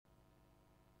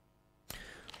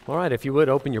All right, if you would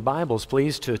open your Bibles,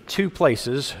 please, to two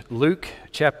places, Luke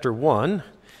chapter 1,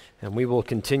 and we will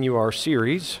continue our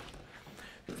series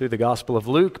through the Gospel of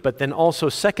Luke, but then also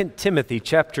 2 Timothy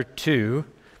chapter 2,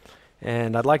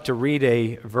 and I'd like to read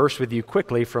a verse with you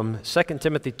quickly from 2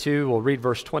 Timothy 2. We'll read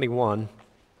verse 21.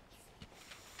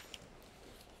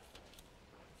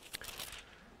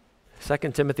 2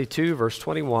 Timothy 2, verse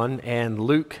 21, and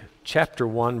Luke chapter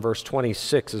 1, verse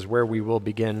 26 is where we will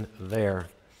begin there.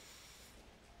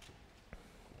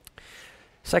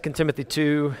 2 Timothy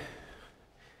 2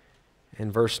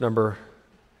 and verse number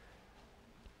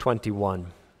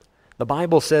 21. The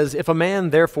Bible says, "If a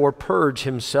man therefore purge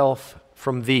himself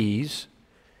from these,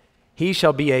 he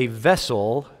shall be a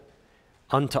vessel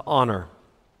unto honor,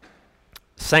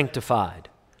 sanctified,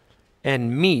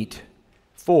 and meet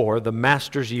for the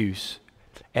master's use,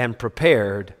 and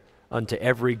prepared unto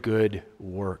every good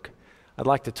work." I'd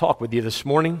like to talk with you this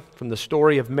morning from the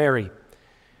story of Mary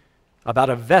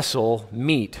about a vessel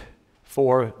meet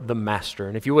for the master.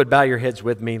 And if you would bow your heads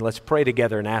with me, let's pray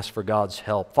together and ask for God's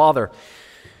help. Father,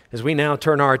 as we now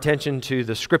turn our attention to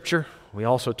the Scripture, we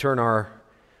also turn our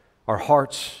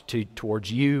hearts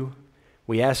towards you.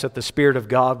 We ask that the Spirit of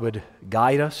God would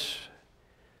guide us.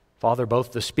 Father,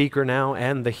 both the speaker now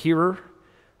and the hearer,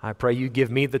 I pray you give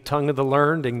me the tongue of the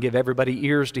learned and give everybody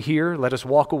ears to hear. Let us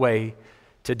walk away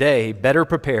today better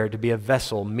prepared to be a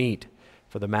vessel meet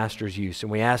for the master's use. And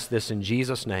we ask this in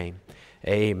Jesus' name.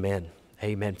 Amen.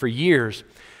 Amen. For years,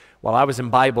 while I was in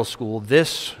Bible school,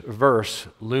 this verse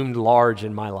loomed large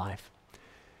in my life.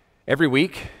 Every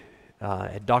week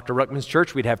at Dr. Ruckman's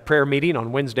church, we'd have prayer meeting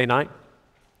on Wednesday night.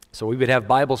 So we would have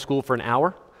Bible school for an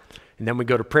hour, and then we'd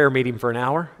go to prayer meeting for an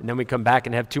hour, and then we'd come back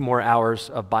and have 2 more hours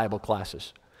of Bible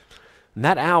classes. In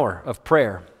that hour of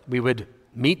prayer, we would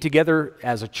meet together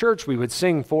as a church. We would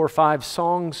sing 4 or 5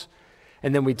 songs,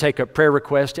 and then we'd take a prayer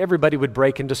request. Everybody would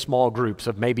break into small groups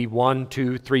of maybe 1,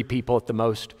 2, 3 people at the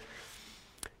most.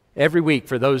 Every week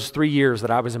for those 3 years that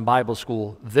I was in Bible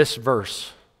school, this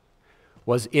verse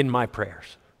was in my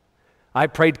prayers. I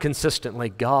prayed consistently,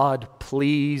 God,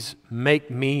 please make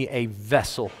me a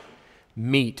vessel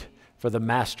meet for the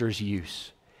master's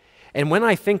use. And when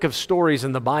I think of stories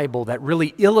in the Bible that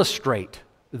really illustrate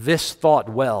this thought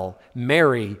well,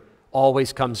 Mary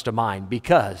always comes to mind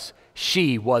because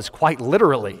she was quite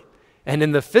literally, and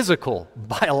in the physical,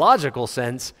 biological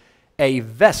sense, a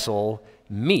vessel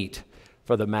meet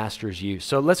for the master's use.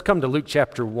 So let's come to Luke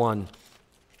chapter 1,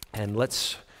 and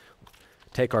let's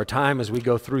take our time as we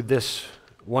go through this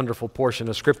wonderful portion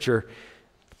of Scripture.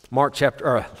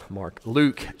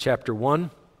 Luke chapter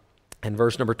 1 and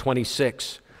verse number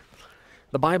 26.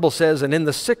 The Bible says, "And in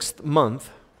the 6th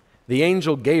month, the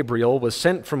angel Gabriel was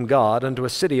sent from God unto a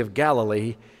city of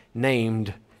Galilee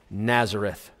named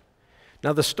Nazareth."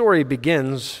 Now the story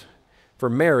begins for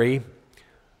Mary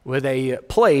with a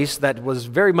place that was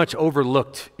very much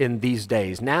overlooked in these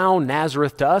days. Now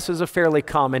Nazareth to us is a fairly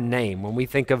common name. When we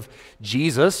think of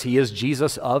Jesus, he is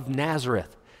Jesus of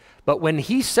Nazareth. But when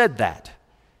he said that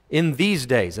in these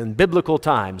days, in biblical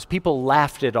times, people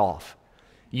laughed it off.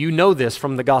 You know this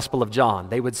from the Gospel of John.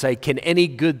 They would say, "Can any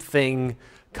good thing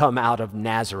come out of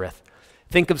Nazareth?"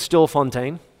 Think of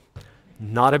Stillfontein.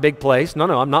 Not a big place.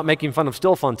 No, I'm not making fun of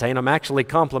Stillfontein. I'm actually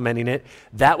complimenting it.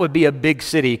 That would be a big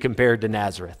city compared to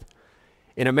Nazareth.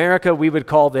 In America, we would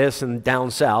call this, and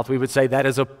down south, we would say that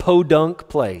is a podunk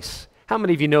place. How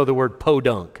many of you know the word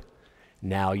podunk?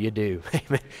 Now you do.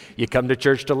 You come to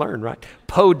church to learn, right?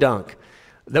 Podunk.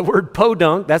 The word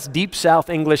podunk, that's deep south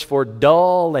English for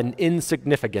dull and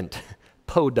insignificant.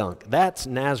 Podunk. That's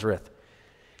Nazareth.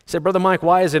 You say, "Brother Mike,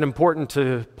 why is it important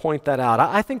to point that out?"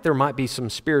 I think there might be some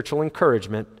spiritual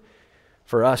encouragement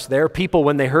for us there. People,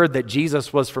 when they heard that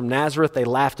Jesus was from Nazareth, they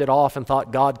laughed it off and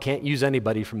thought God can't use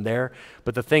anybody from there.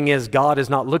 But the thing is, God is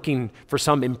not looking for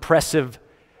some impressive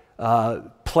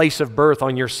place of birth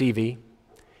on your CV.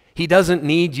 He doesn't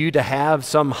need you to have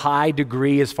some high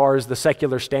degree as far as the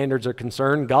secular standards are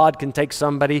concerned. God can take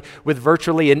somebody with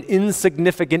virtually an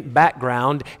insignificant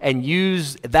background and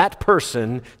use that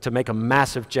person to make a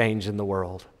massive change in the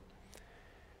world.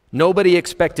 Nobody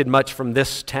expected much from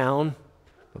this town,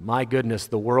 but my goodness,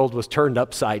 the world was turned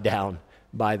upside down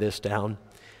by this town.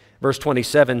 Verse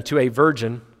 27, "To a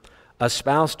virgin,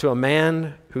 espoused to a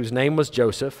man whose name was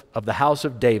Joseph, of the house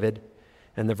of David,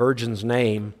 and the virgin's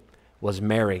name was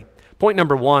Mary." Point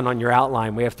number 1 on your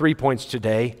outline, we have 3 points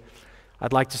today.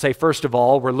 I'd like to say, first of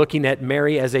all, we're looking at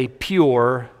Mary as a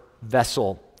pure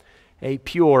vessel. A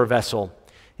pure vessel.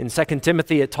 In 2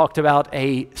 Timothy, it talked about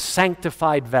a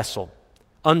sanctified vessel,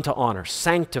 unto honor,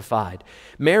 sanctified.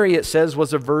 Mary, it says,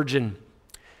 was a virgin.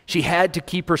 She had to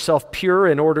keep herself pure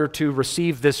in order to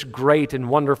receive this great and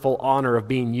wonderful honor of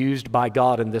being used by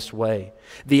God in this way.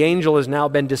 The angel has now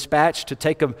been dispatched to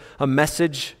take a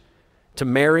message to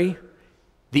Mary.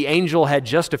 The angel had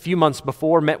just a few months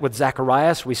before met with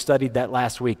Zacharias. We studied that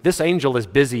last week. This angel is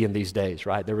busy in these days,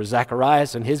 right? There was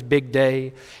Zacharias and his big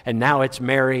day, and now it's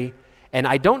Mary. And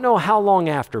I don't know how long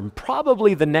after,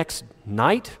 probably the next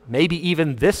night, maybe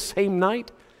even this same night,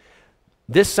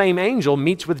 this same angel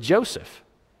meets with Joseph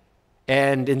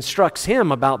and instructs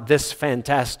him about this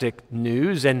fantastic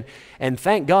news. And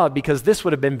thank God, because this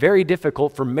would have been very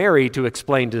difficult for Mary to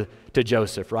explain to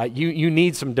Joseph, right? You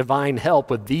need some divine help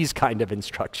with these kind of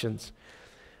instructions.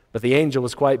 But the angel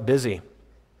was quite busy.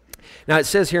 Now it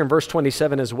says here in verse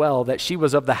 27 as well that she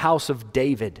was of the house of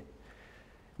David.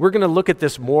 We're going to look at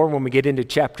this more when we get into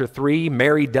chapter 3.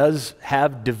 Mary does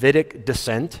have Davidic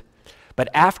descent, but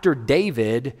after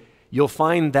David, you'll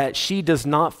find that she does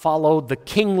not follow the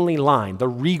kingly line, the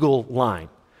regal line.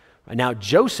 Now,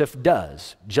 Joseph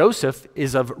does. Joseph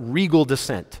is of regal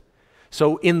descent.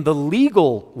 So in the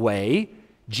legal way,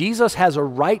 Jesus has a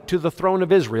right to the throne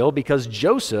of Israel because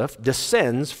Joseph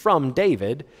descends from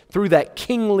David through that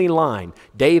kingly line.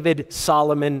 David,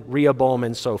 Solomon, Rehoboam,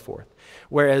 and so forth.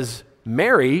 Whereas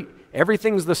Mary,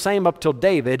 everything's the same up till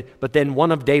David, but then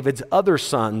one of David's other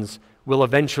sons will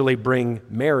eventually bring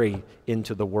Mary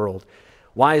into the world.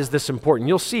 Why is this important?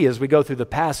 You'll see as we go through the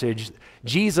passage,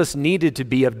 Jesus needed to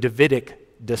be of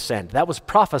Davidic descent. That was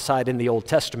prophesied in the Old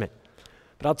Testament.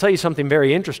 But I'll tell you something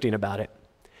very interesting about it.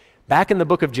 Back in the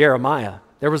book of Jeremiah,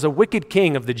 there was a wicked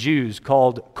king of the Jews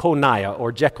called Coniah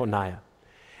or Jeconiah.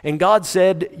 And God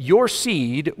said, "Your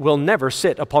seed will never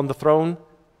sit upon the throne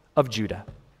of Judah."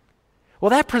 Well,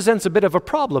 that presents a bit of a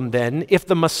problem then if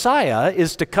the Messiah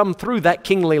is to come through that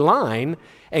kingly line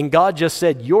and God just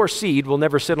said, "Your seed will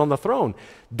never sit on the throne."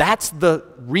 That's the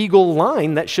regal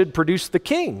line that should produce the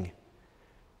king.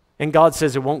 And God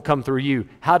says it won't come through you.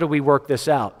 How do we work this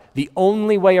out? The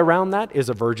only way around that is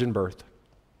a virgin birth.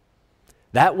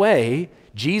 That way,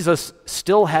 Jesus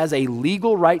still has a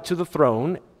legal right to the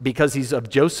throne because he's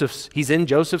in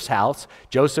Joseph's house.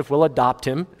 Joseph will adopt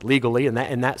him legally in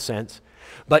that sense.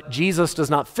 But Jesus does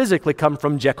not physically come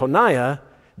from Jeconiah.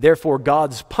 Therefore,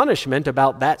 God's punishment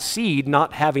about that seed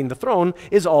not having the throne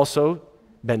is also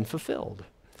been fulfilled.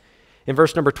 In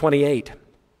verse number 28,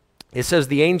 it says,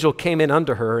 "The angel came in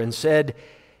unto her and said,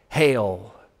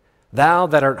 Hail, thou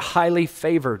that art highly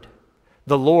favored,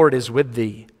 the Lord is with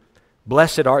thee.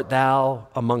 Blessed art thou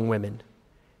among women.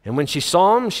 And when she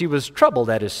saw him, she was troubled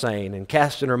at his saying, and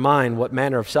cast in her mind what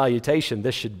manner of salutation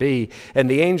this should be. And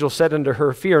the angel said unto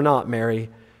her, Fear not, Mary,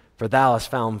 for thou hast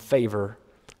found favor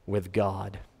with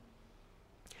God."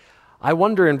 I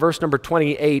wonder in verse number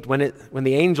 28, when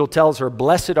the angel tells her,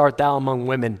 "Blessed art thou among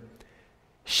women,"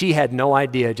 she had no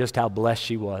idea just how blessed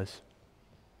she was.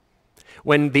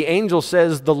 When the angel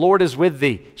says, "The Lord is with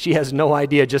thee," she has no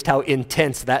idea just how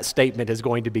intense that statement is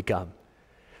going to become.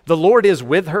 The Lord is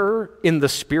with her in the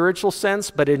spiritual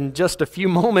sense, but in just a few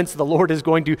moments, the Lord is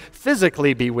going to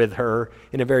physically be with her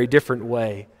in a very different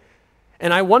way.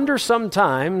 And I wonder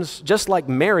sometimes, just like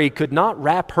Mary could not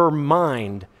wrap her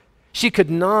mind, she could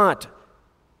not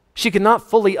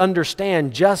fully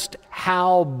understand just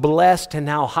how blessed and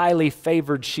how highly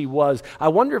favored she was. I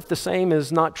wonder if the same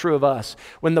is not true of us.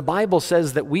 When the Bible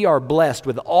says that we are blessed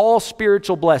with all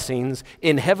spiritual blessings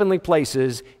in heavenly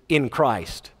places in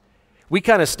Christ, we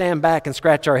kind of stand back and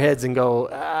scratch our heads and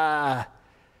go,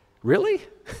 really?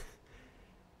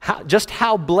 Just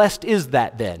how blessed is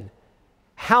that then?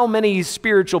 How many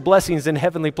spiritual blessings in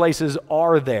heavenly places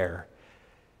are there?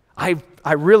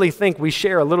 I really think we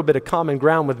share a little bit of common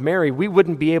ground with Mary. We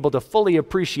wouldn't be able to fully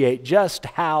appreciate just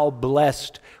how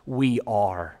blessed we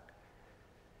are.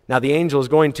 Now, the angel is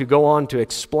going to go on to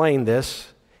explain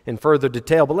this in further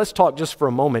detail, but let's talk just for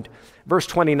a moment. Verse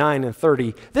 29 and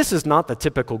 30, this is not the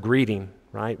typical greeting,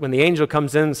 right? When the angel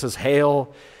comes in and says,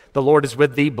 "Hail, the Lord is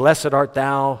with thee, blessed art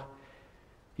thou,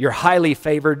 you're highly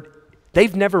favored."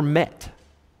 They've never met.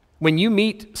 When you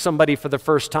meet somebody for the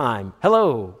first time,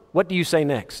 "Hello, what do you say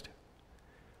next?"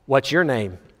 "What's your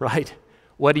name?" Right?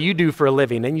 "What do you do for a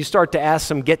living?" And you start to ask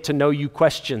some get-to-know-you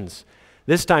questions.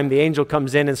 This time the angel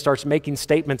comes in and starts making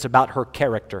statements about her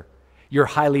character. You're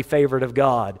highly favored of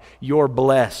God. You're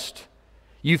blessed.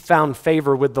 You've found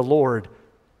favor with the Lord.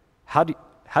 How do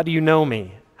you know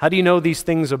me? How do you know these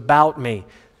things about me?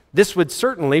 This would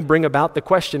certainly bring about the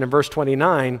question in verse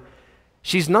 29.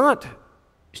 She's not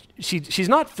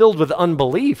filled with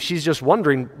unbelief. She's just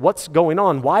wondering, what's going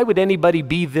on? Why would anybody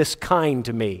be this kind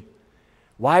to me?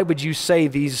 Why would you say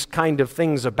these kind of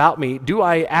things about me? Do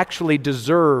I actually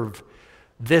deserve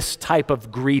this type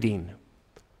of greeting?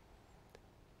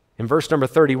 In verse number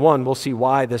 31, we'll see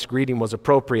why this greeting was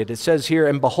appropriate. It says here,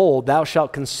 "And behold, thou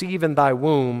shalt conceive in thy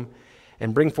womb,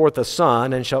 and bring forth a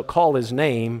son, and shalt call his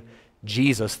name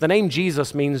Jesus." The name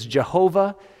Jesus means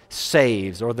Jehovah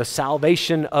saves, or the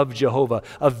salvation of Jehovah,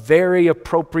 a very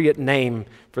appropriate name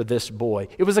for this boy.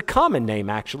 It was a common name,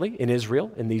 actually, in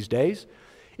Israel in these days.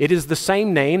 It is the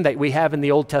same name that we have in the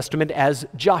Old Testament as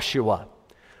Joshua.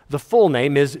 The full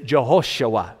name is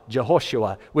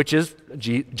Jehoshua, which is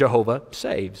Jehovah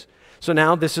saves. So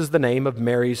now this is the name of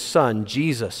Mary's son,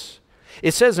 Jesus.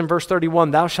 It says in verse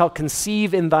 31, "Thou shalt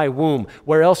conceive in thy womb."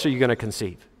 Where else are you going to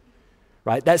conceive?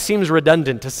 Right? That seems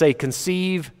redundant to say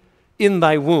conceive in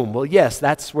thy womb. Well, yes,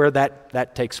 that's where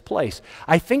that takes place.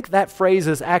 I think that phrase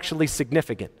is actually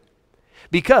significant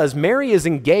because Mary is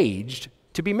engaged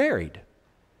to be married.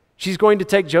 She's going to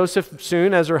take Joseph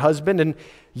soon as her husband, and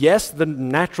yes, the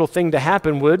natural thing to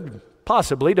happen would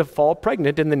possibly to fall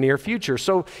pregnant in the near future.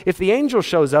 So if the angel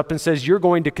shows up and says, "You're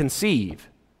going to conceive,"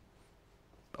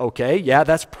 okay, yeah,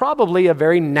 that's probably a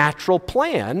very natural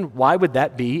plan. Why would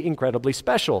that be incredibly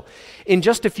special? In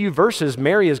just a few verses,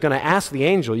 Mary is going to ask the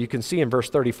angel, you can see in verse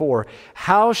 34,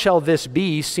 "How shall this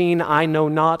be, seeing I know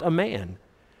not a man?"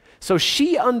 So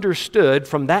she understood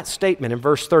from that statement in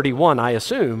verse 31, I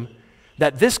assume,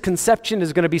 that this conception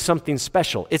is going to be something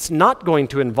special. It's not going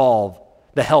to involve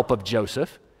the help of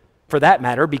Joseph. For that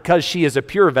matter, because she is a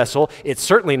pure vessel, it's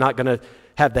certainly not going to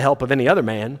have the help of any other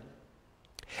man.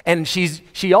 And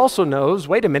she also knows,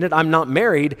 wait a minute, I'm not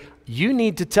married. You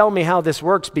need to tell me how this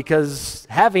works, because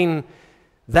having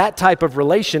that type of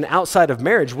relation outside of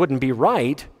marriage wouldn't be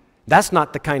right. That's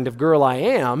not the kind of girl I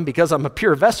am. Because I'm a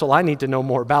pure vessel, I need to know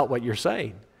more about what you're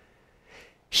saying.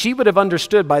 She would have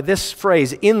understood by this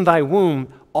phrase, "in thy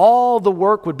womb," all the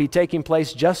work would be taking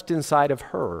place just inside of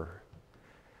her.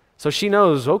 So she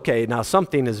knows, okay, now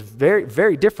something is very,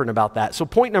 very different about that. So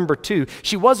point number 2,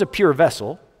 she was a pure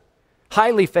vessel,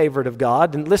 highly favored of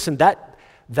God. And listen,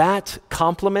 that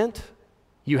compliment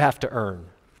you have to earn.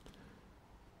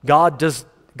 God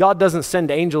doesn't send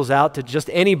angels out to just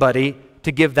anybody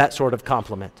to give that sort of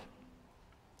compliment.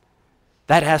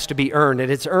 That has to be earned, and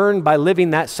it's earned by living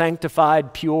that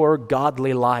sanctified, pure,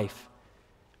 godly life.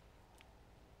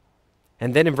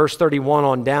 And then in verse 31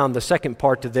 on down, the second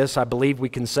part to this, I believe we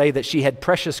can say that she had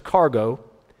precious cargo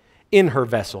in her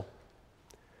vessel.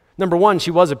 Number 1,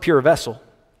 she was a pure vessel.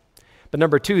 But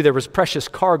number 2, there was precious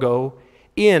cargo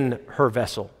in her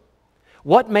vessel.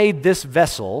 What made this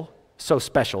vessel so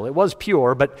special? It was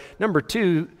pure, but number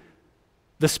 2,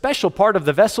 the special part of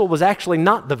the vessel was actually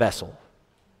not the vessel,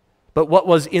 but what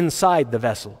was inside the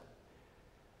vessel.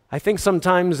 I think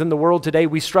sometimes in the world today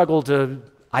we struggle to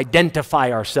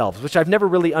identify ourselves, which I've never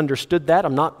really understood that.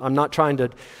 I'm not trying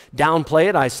to downplay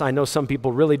it. I know some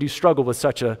people really do struggle with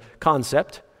such a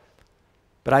concept.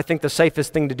 But I think the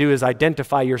safest thing to do is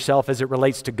identify yourself as it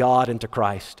relates to God and to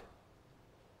Christ.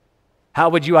 How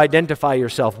would you identify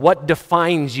yourself? What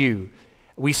defines you?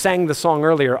 We sang the song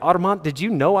earlier. Armand, did you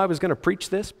know I was going to preach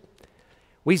this?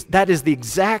 That is the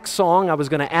exact song I was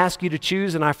going to ask you to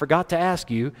choose, and I forgot to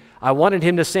ask you. I wanted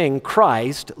him to sing,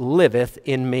 "Christ liveth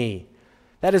in me."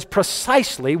 That is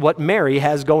precisely what Mary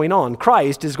has going on.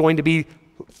 Christ is going to be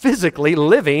physically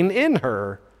living in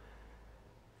her.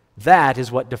 That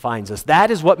is what defines us. That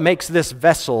is what makes this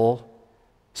vessel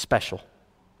special.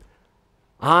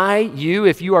 You,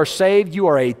 if you are saved, you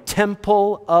are a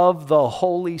temple of the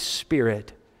Holy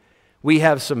Spirit. We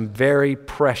have some very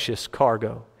precious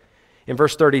cargo. In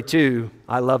verse 32,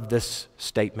 I love this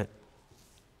statement.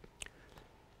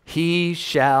 "He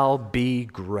shall be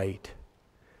great."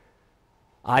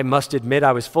 I must admit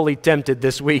I was fully tempted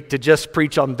this week to just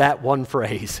preach on that one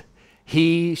phrase.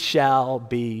 He shall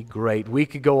be great. We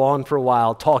could go on for a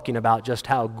while talking about just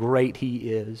how great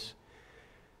he is.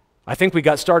 I think we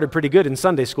got started pretty good in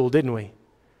Sunday school, didn't we?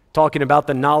 Talking about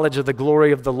the knowledge of the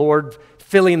glory of the Lord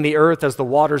filling the earth as the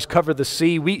waters cover the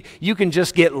sea. You can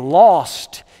just get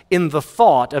lost in the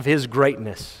thought of his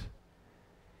greatness.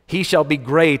 He shall be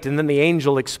great, and then the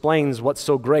angel explains what's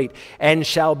so great, and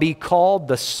shall be called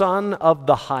the Son of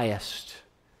the Highest.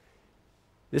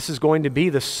 This is going to be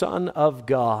the Son of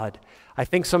God. I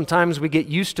think sometimes we get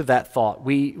used to that thought.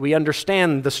 We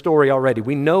understand the story already.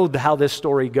 We know how this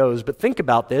story goes. But think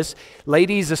about this.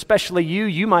 Ladies, especially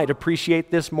you might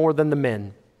appreciate this more than the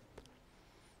men.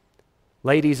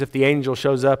 Ladies, if the angel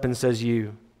shows up and says,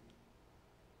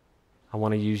 I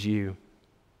want to use you.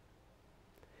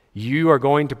 You are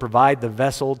going to provide the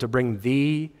vessel to bring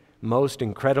the most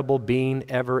incredible being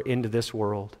ever into this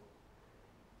world.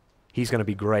 He's going to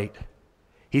be great.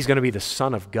 He's going to be the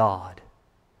Son of God.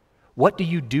 What do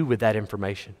you do with that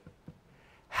information?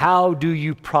 How do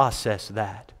you process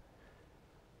that?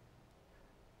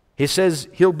 He says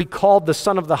he'll be called the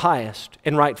Son of the Highest,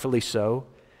 and rightfully so.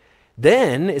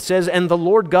 Then it says, and the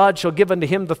Lord God shall give unto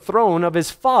him the throne of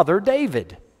his father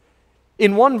David.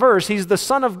 In one verse, he's the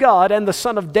Son of God and the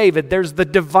Son of David. There's the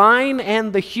divine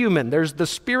and the human. There's the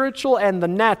spiritual and the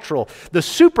natural, the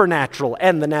supernatural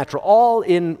and the natural, all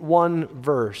in one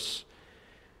verse.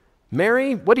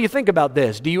 Mary, what do you think about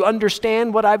this? Do you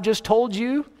understand what I've just told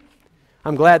you?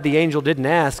 I'm glad the angel didn't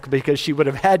ask, because she would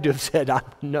have had to have said,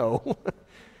 no.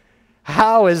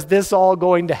 How is this all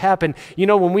going to happen? You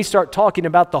know, when we start talking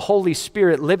about the Holy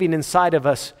Spirit living inside of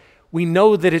us, we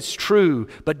know that it's true,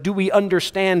 but do we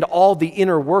understand all the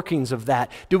inner workings of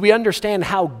that? Do we understand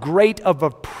how great of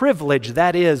a privilege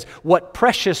that is? What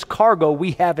precious cargo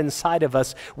we have inside of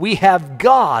us? We have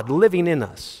God living in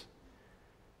us.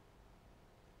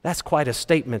 That's quite a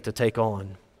statement to take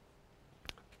on.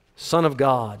 Son of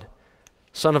God,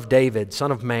 Son of David, Son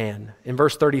of Man. In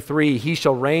verse 33, he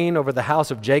shall reign over the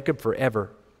house of Jacob forever,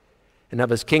 and of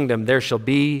his kingdom there shall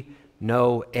be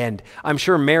no end. I'm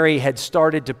sure Mary had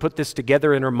started to put this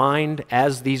together in her mind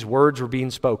as these words were being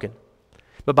spoken.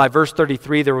 But by verse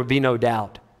 33, there would be no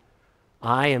doubt.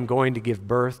 I am going to give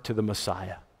birth to the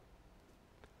Messiah.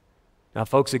 Now,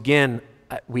 folks, again,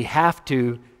 we have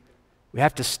to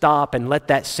stop and let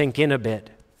that sink in a bit.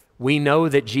 We know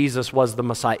that Jesus was the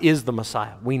Messiah, is the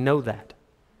Messiah. We know that.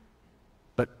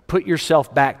 But put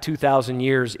yourself back 2,000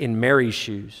 years in Mary's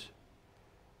shoes.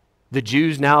 The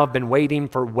Jews now have been waiting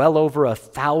for well over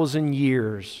 1,000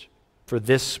 years for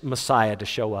this Messiah to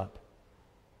show up.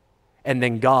 And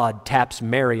then God taps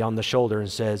Mary on the shoulder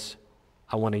and says,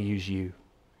 I want to use you.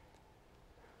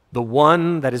 The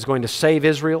one that is going to save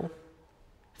Israel,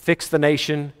 fix the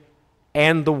nation,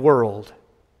 and the world.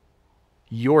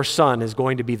 Your son is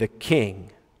going to be the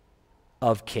King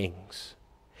of kings.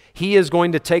 He is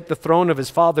going to take the throne of his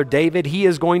father David. He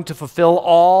is going to fulfill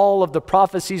all of the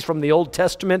prophecies from the Old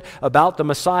Testament about the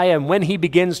Messiah. And when he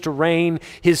begins to reign,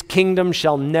 his kingdom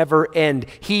shall never end.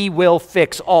 He will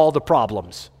fix all the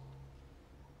problems.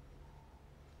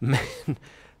 Man,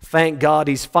 thank God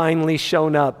he's finally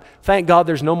shown up. Thank God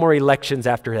there's no more elections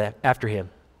after him.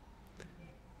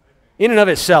 In and of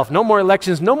itself, no more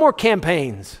elections, no more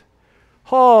campaigns.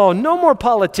 Oh, no more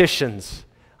politicians.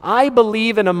 I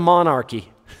believe in a monarchy.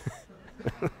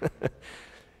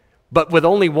 But with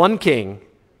only one king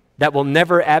that will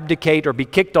never abdicate or be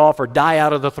kicked off or die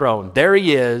out of the throne. There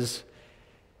he is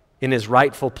in his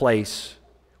rightful place.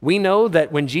 We know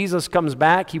that when Jesus comes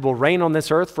back, he will reign on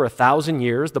this earth for 1,000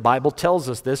 years. The Bible tells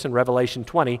us this in Revelation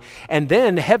 20. And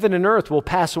then heaven and earth will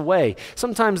pass away.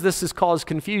 Sometimes this has caused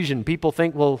confusion. People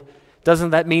think, well, doesn't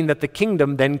that mean that the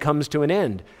kingdom then comes to an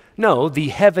end? No, the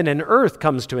heaven and earth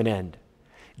comes to an end.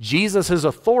 Jesus'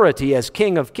 authority as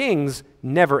King of Kings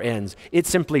never ends. It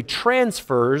simply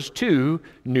transfers to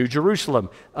New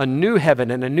Jerusalem. A new heaven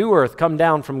and a new earth come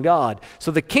down from God. So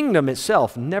the kingdom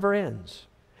itself never ends.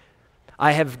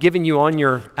 I have given you on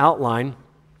your outline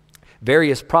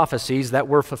various prophecies that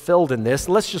were fulfilled in this.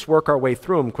 Let's just work our way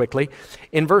through them quickly.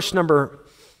 In verse number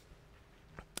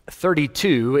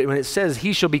 32, when it says,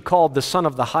 he shall be called the Son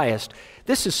of the Highest,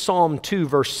 this is Psalm 2,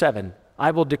 verse 7. I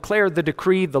will declare the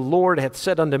decree, the Lord hath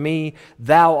said unto me,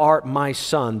 thou art my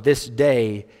son, this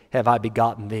day have I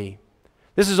begotten thee.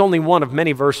 This is only one of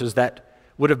many verses that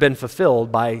would have been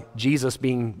fulfilled by Jesus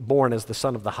being born as the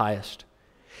Son of the Highest.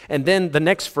 And then the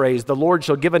next phrase, the Lord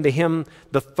shall give unto him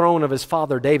the throne of his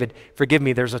father David. Forgive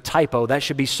me, there's a typo. That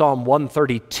should be Psalm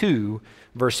 132,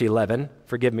 verse 11.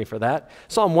 Forgive me for that.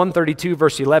 Psalm 132,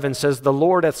 verse 11 says, the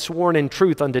Lord hath sworn in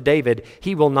truth unto David,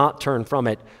 he will not turn from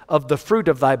it. Of the fruit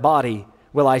of thy body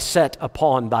will I set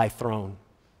upon thy throne.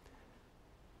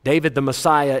 David, the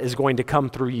Messiah, is going to come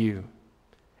through you.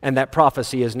 And that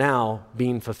prophecy is now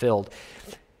being fulfilled.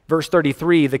 Verse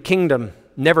 33, the kingdom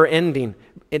never ending.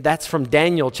 That's from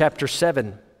Daniel chapter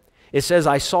 7. It says,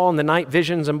 I saw in the night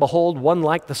visions, and behold, one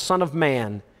like the Son of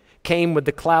Man came with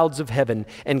the clouds of heaven,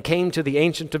 and came to the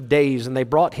Ancient of Days, and they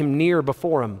brought him near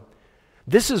before him.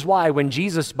 This is why when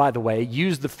Jesus, by the way,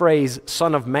 used the phrase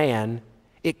Son of Man,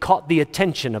 it caught the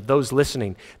attention of those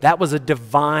listening. That was a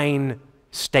divine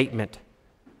statement,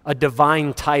 a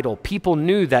divine title. People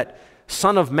knew that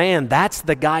Son of Man, that's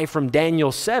the guy from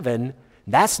Daniel 7.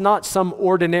 That's not some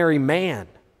ordinary man.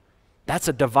 That's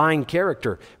a divine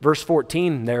character. Verse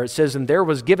 14 there, it says, and there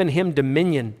was given him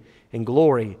dominion and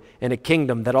glory and a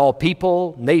kingdom, that all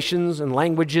people, nations, and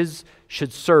languages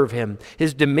should serve him.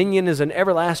 His dominion is an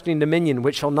everlasting dominion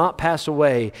which shall not pass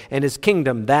away, and his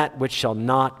kingdom that which shall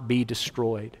not be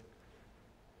destroyed.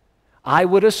 I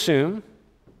would assume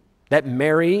that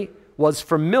Mary was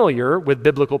familiar with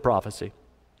biblical prophecy.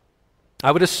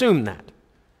 I would assume that.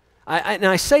 And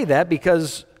I say that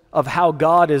because of how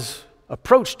God has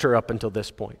approached her up until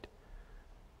this point.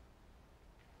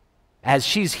 As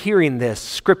she's hearing this,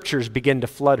 scriptures begin to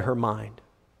flood her mind.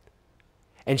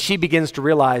 And she begins to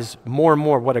realize more and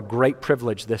more what a great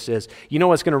privilege this is. You know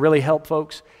what's going to really help,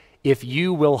 folks? If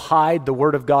you will hide the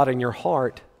Word of God in your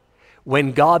heart,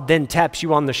 when God then taps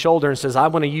you on the shoulder and says, I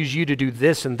want to use you to do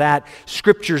this and that,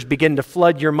 scriptures begin to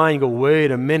flood your mind. You go,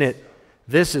 wait a minute,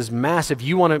 this is massive.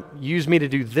 You want to use me to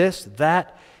do this,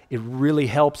 that? It really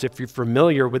helps if you're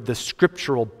familiar with the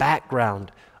scriptural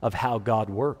background of how God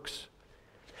works.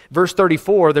 Verse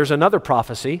 34, there's another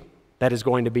prophecy that is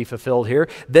going to be fulfilled here.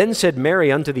 Then said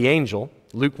Mary unto the angel,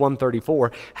 Luke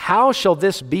 1:34, how shall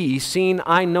this be, seeing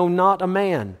I know not a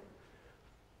man?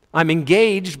 I'm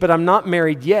engaged, but I'm not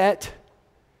married yet.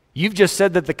 You've just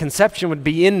said that the conception would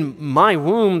be in my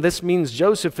womb. This means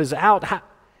Joseph is out.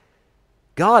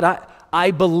 God,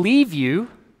 I believe you,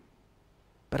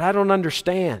 but I don't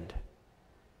understand.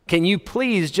 Can you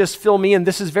please just fill me in?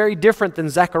 This is very different than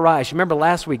Zacharias. Remember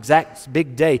last week, Zach's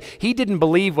big day. He didn't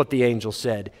believe what the angel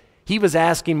said. He was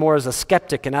asking more as a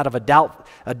skeptic and out of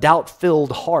a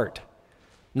doubt-filled heart.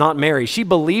 Not Mary. She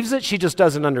believes it, she just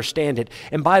doesn't understand it.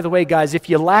 And by the way, guys, if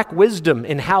you lack wisdom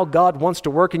in how God wants to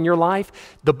work in your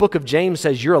life, the book of James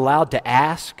says you're allowed to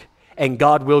ask, and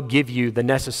God will give you the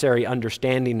necessary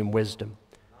understanding and wisdom.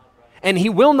 And He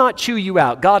will not chew you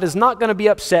out. God is not going to be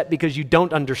upset because you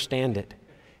don't understand it.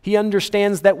 He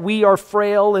understands that we are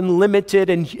frail and limited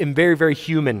and very, very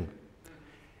human.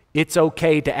 It's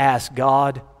okay to ask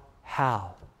God,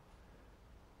 how?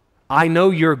 I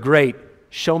know you're great.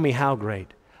 Show me how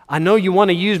great. I know you want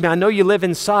to use me. I know you live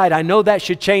inside. I know that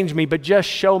should change me, but just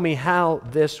show me how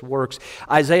this works.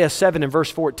 Isaiah 7 and verse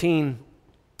 14,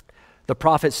 the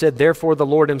prophet said, therefore the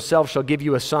Lord Himself shall give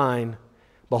you a sign.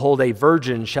 Behold, a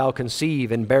virgin shall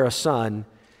conceive and bear a son,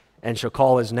 and shall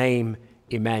call his name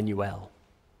Emmanuel.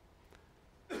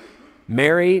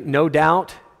 Mary, no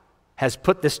doubt, has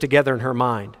put this together in her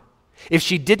mind. If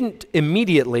she didn't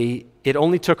immediately, it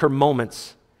only took her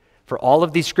moments for all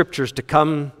of these scriptures to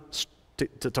come,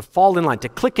 to fall in line, to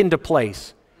click into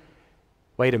place.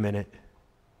 Wait a minute.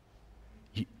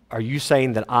 Are you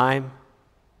saying that I'm,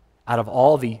 out of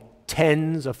all the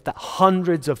tens of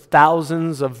hundreds of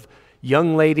thousands of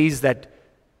young ladies that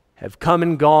have come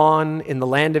and gone in the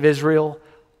land of Israel,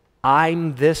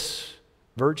 I'm this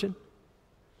virgin?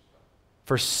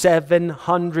 For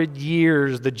 700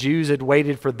 years, the Jews had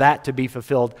waited for that to be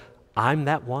fulfilled. I'm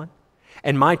that one.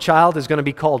 And my child is going to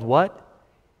be called what?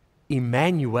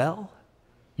 Emmanuel.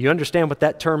 You understand what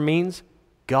that term means?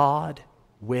 God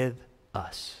with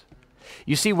us.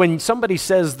 You see, when somebody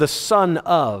says the son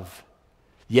of,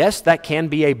 yes, that can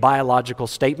be a biological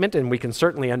statement, and we can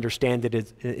certainly understand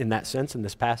it in that sense in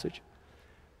this passage.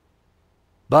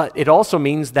 But it also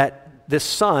means that this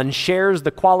son shares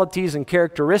the qualities and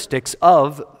characteristics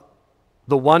of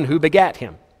the one who begat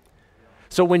him.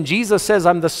 So when Jesus says,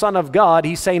 I'm the Son of God,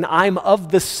 He's saying, I'm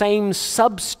of the same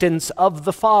substance of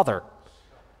the Father.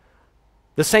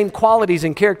 The same qualities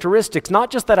and characteristics, not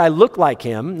just that I look like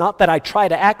Him, not that I try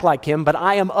to act like Him, but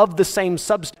I am of the same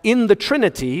substance. In the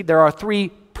Trinity, there are three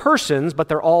persons, but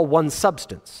they're all one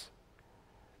substance.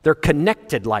 They're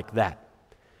connected like that.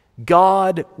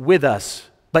 God with us,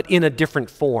 but in a different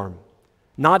form.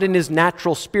 Not in His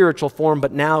natural spiritual form,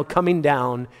 but now coming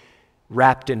down,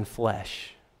 wrapped in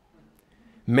flesh.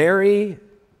 Mary,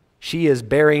 she is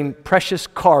bearing precious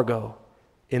cargo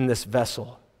in this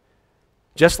vessel,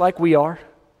 just like we are.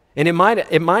 And it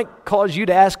might cause you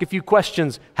to ask a few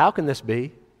questions. How can this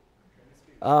be?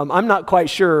 I'm not quite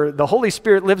sure. The Holy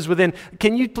Spirit lives within.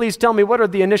 Can you please tell me what are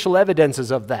the initial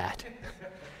evidences of that?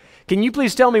 Can you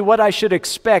please tell me what I should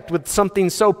expect with something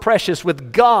so precious,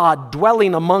 with God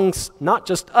dwelling amongst not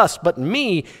just us, but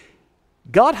me?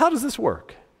 God, how does this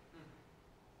work?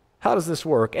 How does this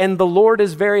work? And the Lord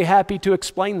is very happy to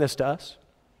explain this to us.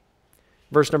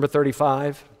 Verse number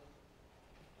 35.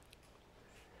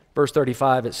 Verse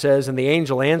 35, it says, and the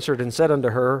angel answered and said unto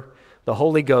her, the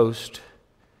Holy Ghost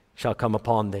shall come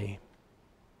upon thee,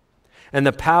 and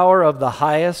the power of the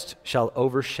highest shall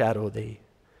overshadow thee.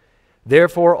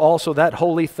 Therefore also that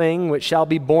holy thing which shall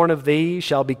be born of thee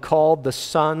shall be called the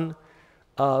Son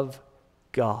of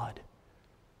God.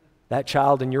 That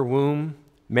child in your womb,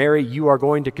 Mary, you are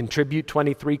going to contribute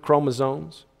 23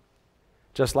 chromosomes,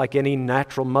 just like any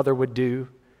natural mother would do,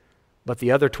 but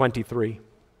the other 23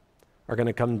 are going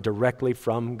to come directly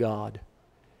from God.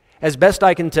 As best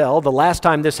I can tell, the last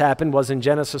time this happened was in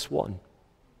Genesis 1.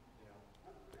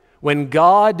 When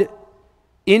God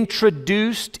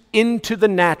introduced into the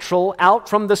natural, out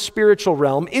from the spiritual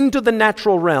realm, into the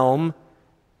natural realm,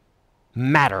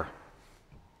 matter.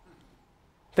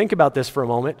 Think about this for a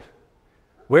moment.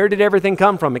 Where did everything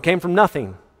come from? It came from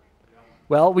nothing.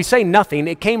 Well, we say nothing.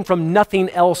 It came from nothing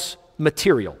else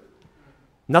material,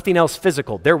 nothing else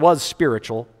physical. There was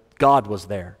spiritual. God was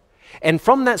there. And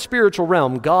from that spiritual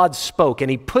realm, God spoke,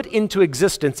 and He put into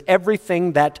existence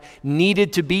everything that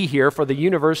needed to be here for the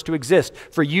universe to exist,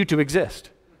 for you to exist.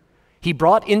 He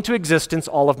brought into existence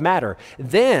all of matter.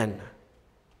 Then,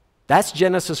 that's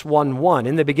Genesis 1:1.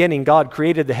 In the beginning, God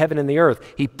created the heaven and the earth.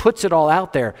 He puts it all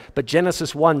out there. But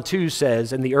Genesis 1:2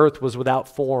 says, and the earth was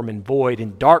without form and void,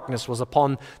 and darkness was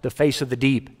upon the face of the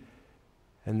deep.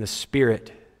 And the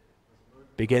Spirit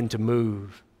began to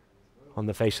move on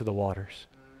the face of the waters.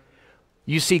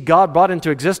 You see, God brought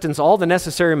into existence all the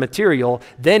necessary material.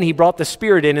 Then He brought the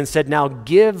Spirit in and said, now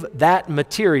give that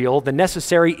material the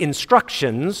necessary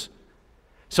instructions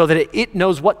so that it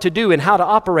knows what to do and how to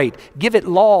operate. Give it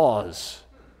laws.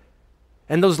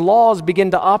 And those laws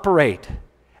begin to operate.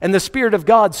 And the Spirit of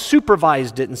God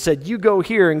supervised it and said, you go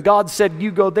here. And God said,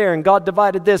 you go there. And God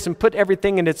divided this and put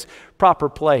everything in its proper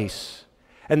place.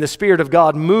 And the Spirit of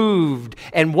God moved.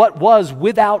 And what was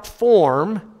without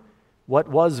form, what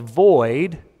was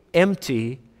void,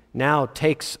 empty, now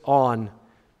takes on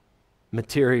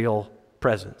material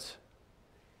presence.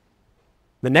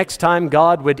 The next time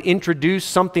God would introduce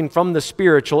something from the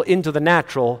spiritual into the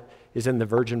natural is in the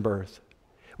virgin birth,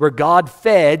 where God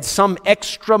fed some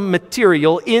extra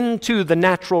material into the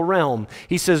natural realm.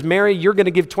 He says, Mary, you're going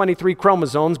to give 23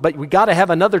 chromosomes, but we got to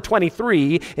have another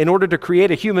 23 in order to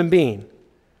create a human being.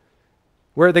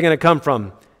 Where are they going to come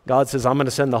from? God says, I'm going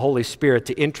to send the Holy Spirit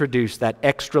to introduce that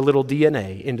extra little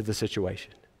DNA into the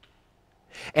situation.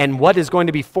 And what is going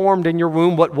to be formed in your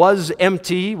womb, what was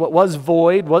empty, what was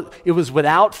void, what it was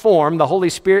without form, the Holy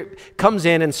Spirit comes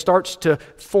in and starts to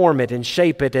form it and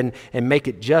shape it and make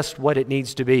it just what it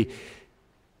needs to be.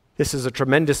 This is a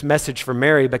tremendous message for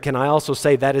Mary, but can I also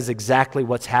say that is exactly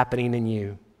what's happening in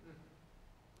you?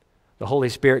 The Holy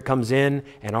Spirit comes in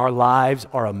and our lives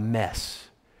are a mess,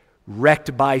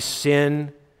 wrecked by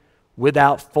sin,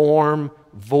 without form,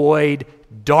 void,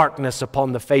 darkness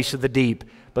upon the face of the deep.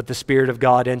 But the Spirit of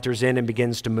God enters in and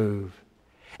begins to move.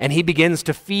 And He begins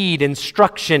to feed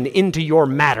instruction into your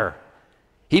matter.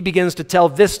 He begins to tell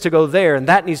this to go there and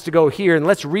that needs to go here, and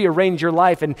let's rearrange your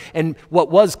life. And what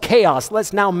was chaos,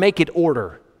 let's now make it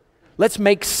order. Let's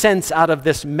make sense out of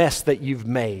this mess that you've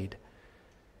made.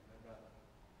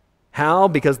 How?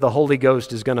 Because the Holy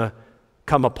Ghost is going to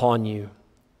come upon you.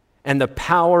 And the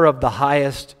power of the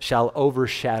highest shall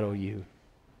overshadow you.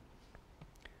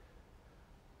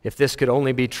 If this could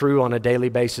only be true on a daily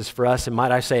basis for us, and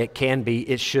might I say it can be,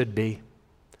 it should be.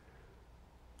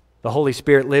 The Holy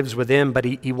Spirit lives within, but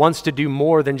He wants to do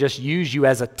more than just use you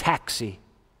as a taxi.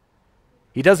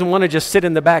 He doesn't want to just sit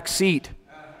in the back seat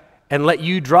and let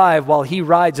you drive while He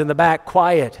rides in the back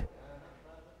quiet.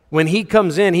 When He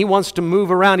comes in, He wants to move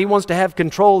around. He wants to have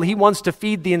control. He wants to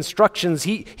feed the instructions.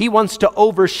 He wants to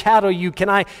overshadow you. Can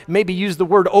I maybe use the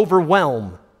word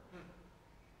overwhelm?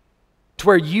 To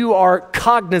where you are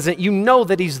cognizant, you know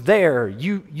that He's there.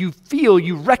 You feel,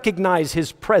 you recognize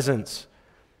His presence.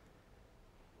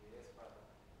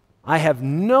 I have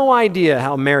no idea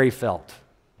how Mary felt.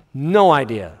 No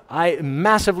idea. I am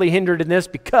massively hindered in this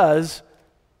because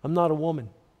I'm not a woman.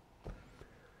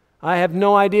 I have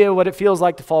no idea what it feels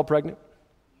like to fall pregnant.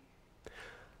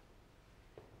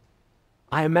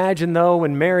 I imagine, though,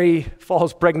 when Mary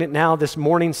falls pregnant now, this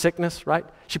morning sickness, right?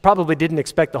 She probably didn't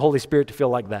expect the Holy Spirit to feel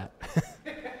like that.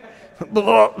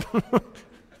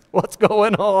 What's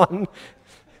going on?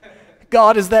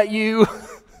 God, is that you?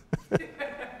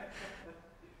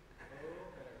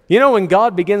 You know, when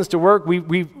God begins to work,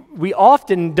 we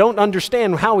often don't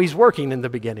understand how He's working in the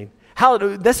beginning.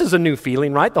 This is a new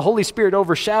feeling, right? The Holy Spirit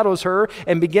overshadows her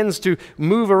and begins to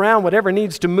move around whatever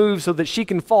needs to move so that she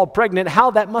can fall pregnant. How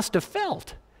that must have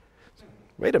felt.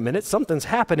 Wait a minute, something's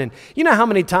happening. You know how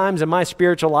many times in my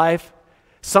spiritual life,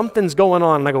 something's going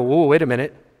on and I go, whoa, wait a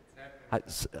minute.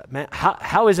 Man,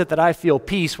 how is it that I feel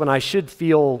peace when I should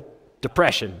feel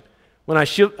depression? When I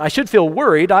should feel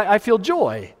worried, I feel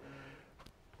joy.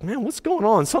 Man, what's going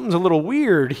on? Something's a little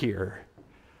weird here.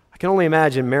 I can only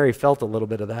imagine Mary felt a little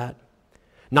bit of that.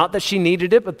 Not that she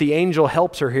needed it, but the angel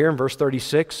helps her here in verse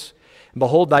 36.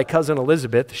 Behold, thy cousin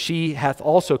Elizabeth, she hath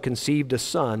also conceived a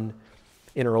son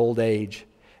in her old age.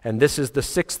 And this is the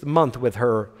 6th month with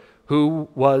her, who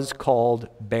was called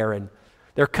barren.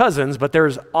 They're cousins, but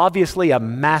there's obviously a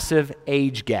massive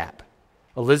age gap.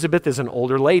 Elizabeth is an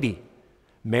older lady.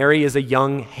 Mary is a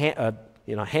young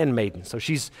handmaiden. So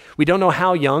we don't know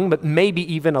how young, but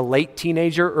maybe even a late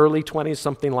teenager, early 20s,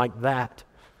 something like that.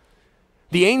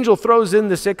 The angel throws in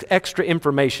this extra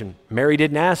information. Mary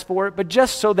didn't ask for it, but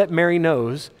just so that Mary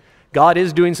knows God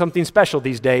is doing something special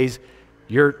these days.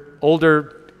 Your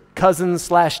older cousin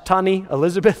 / Tani,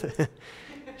 Elizabeth,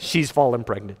 she's fallen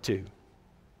pregnant too.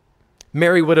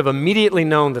 Mary would have immediately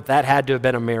known that that had to have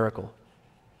been a miracle.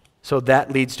 So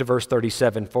that leads to verse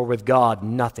 37, for with God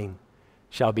nothing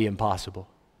shall be impossible.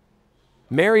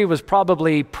 Mary was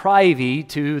probably privy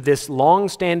to this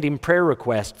long-standing prayer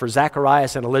request for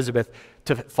Zacharias and Elizabeth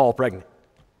to fall pregnant.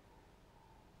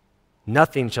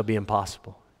 Nothing shall be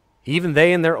impossible. Even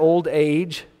they in their old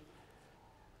age,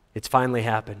 it's finally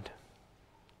happened.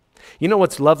 You know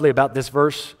what's lovely about this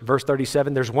verse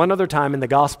 37? There's one other time in the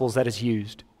Gospels that it's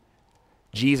used.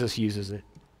 Jesus uses it.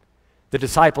 The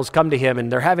disciples come to him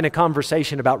and they're having a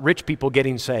conversation about rich people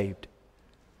getting saved.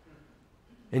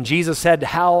 And Jesus said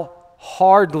how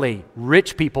hardly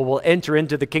rich people will enter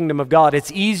into the kingdom of God.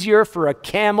 It's easier for a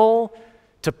camel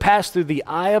to pass through the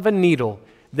eye of a needle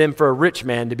than for a rich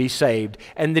man to be saved.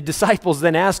 And the disciples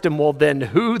then asked him, well then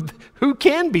who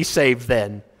can be saved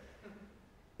then?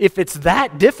 If it's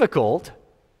that difficult,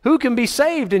 who can be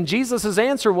saved? And Jesus'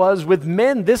 answer was, with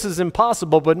men this is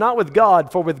impossible, but not with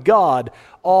God, for with God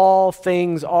all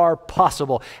things are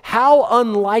possible. How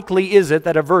unlikely is it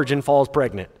that a virgin falls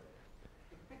pregnant?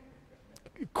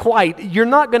 Quite. You're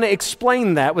not going to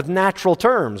explain that with natural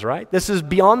terms, right? This is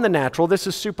beyond the natural. This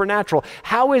is supernatural.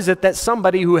 How is it that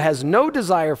somebody who has no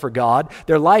desire for God,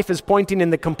 their life is pointing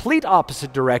in the complete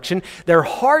opposite direction, they're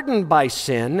hardened by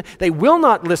sin, they will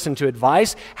not listen to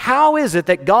advice, how is it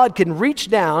that God can reach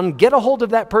down, get a hold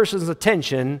of that person's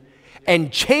attention,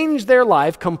 and change their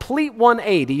life, complete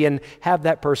 180, and have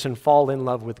that person fall in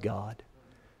love with God?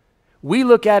 We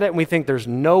look at it and we think there's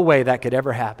no way that could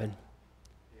ever happen.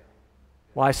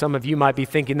 Why, some of you might be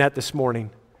thinking that this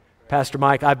morning. Pastor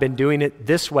Mike, I've been doing it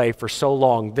this way for so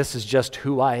long. This is just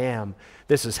who I am.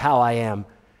 This is how I am.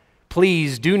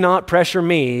 Please do not pressure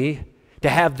me to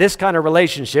have this kind of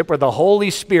relationship where the Holy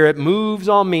Spirit moves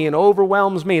on me and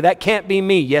overwhelms me. That can't be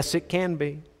me. Yes, it can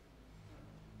be.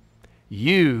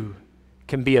 You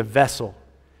can be a vessel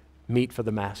meet for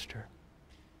the Master.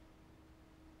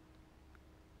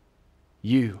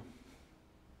 You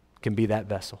can be that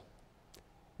vessel.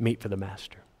 Meet for the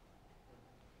Master.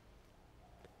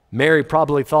 Mary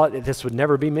probably thought that this would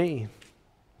never be me,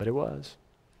 but it was.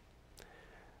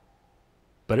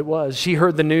 But it was. She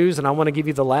heard the news, and I want to give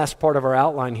you the last part of our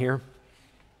outline here.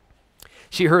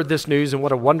 She heard this news, and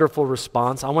what a wonderful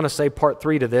response. I want to say part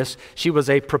 3 to this. She was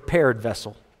a prepared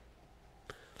vessel.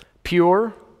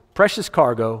 Pure, precious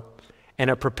cargo,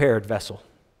 and a prepared vessel.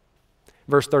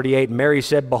 Verse 38, Mary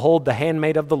said, behold, the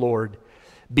handmaid of the Lord,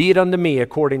 be it unto me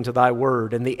according to thy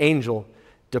word. And the angel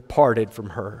departed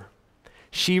from her.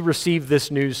 She received this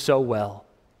news so well.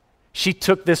 She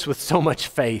took this with so much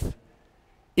faith.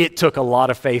 It took a lot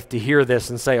of faith to hear this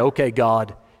and say, okay,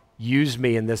 God, use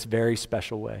me in this very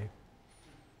special way.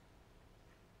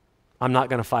 I'm not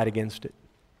going to fight against it.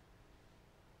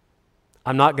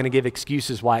 I'm not going to give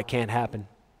excuses why it can't happen,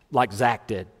 like Zach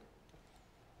did.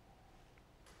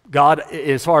 God,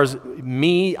 as far as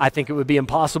me, I think it would be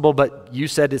impossible, but you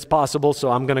said it's possible, so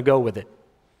I'm going to go with it.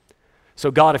 So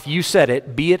God, if you said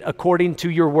it, be it according to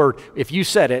your word. If you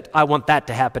said it, I want that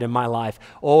to happen in my life.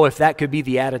 Oh, if that could be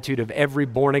the attitude of every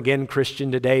born-again Christian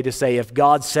today to say, if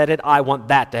God said it, I want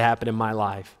that to happen in my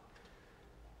life.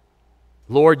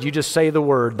 Lord, you just say the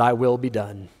word, thy will be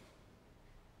done.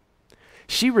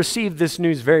 She received this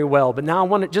news very well, but now I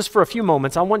want to, just for a few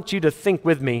moments, I want you to think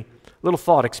with me. Little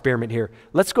thought experiment here.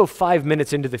 Let's go 5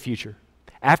 minutes into the future.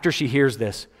 After she hears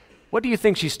this, what do you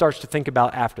think she starts to think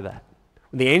about after that?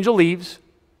 When the angel leaves,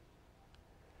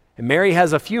 and Mary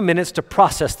has a few minutes to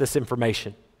process this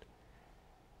information.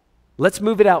 Let's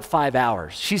move it out 5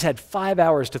 hours. She's had 5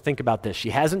 hours to think about this. She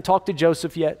hasn't talked to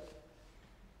Joseph yet.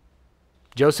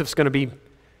 Joseph's going to be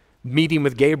meeting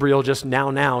with Gabriel just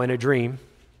now in a dream.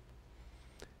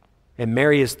 And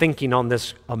Mary is thinking on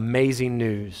this amazing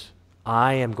news.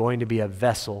 I am going to be a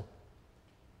vessel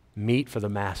meet for the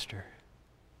Master.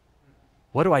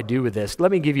 What do I do with this?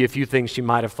 Let me give you a few things she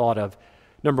might have thought of.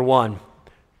 Number 1,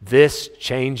 this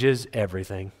changes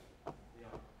everything.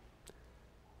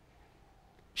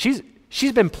 She's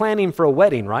been planning for a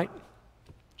wedding, right?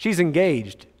 She's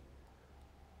engaged.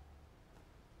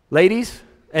 Ladies,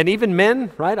 and even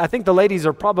men, right? I think the ladies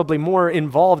are probably more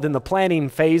involved in the planning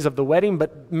phase of the wedding,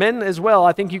 but men as well,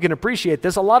 I think you can appreciate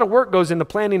this. A lot of work goes into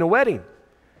planning a wedding.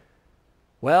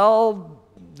 Well,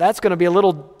 that's going to be a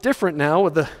little different now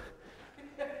with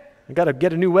I got to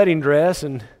get a new wedding dress,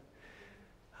 and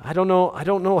I don't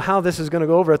know how this is going to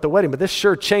go over at the wedding, but this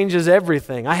sure changes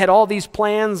everything. I had all these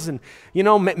plans, and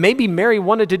maybe Mary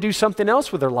wanted to do something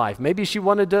else with her life. Maybe she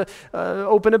wanted to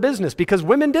open a business, because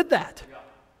women did that.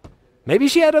 Maybe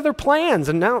she had other plans,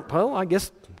 and now, I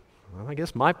guess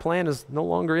my plan is no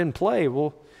longer in play.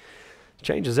 Well, it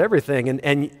changes everything.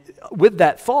 And with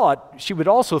that thought, she would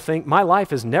also think, my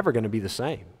life is never going to be the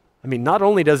same. I mean, not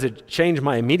only does it change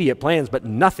my immediate plans, but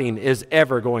nothing is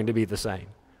ever going to be the same.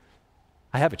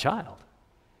 I have a child.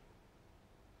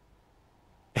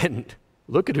 And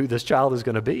look at who this child is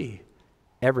going to be.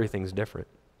 Everything's different.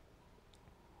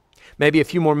 Maybe a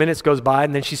few more minutes goes by,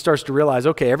 and then she starts to realize,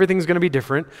 okay, everything's going to be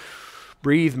different.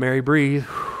 Breathe, Mary, breathe.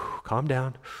 Calm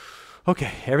down.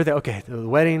 Okay, everything, okay, the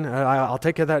wedding, I'll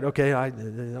take care of that. Okay,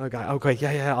 okay,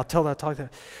 yeah, I'll tell that, talk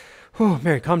that. Whew,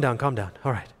 Mary, calm down.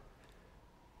 All right.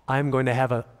 I'm going to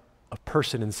have a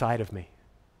person inside of me.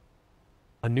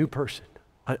 A new person.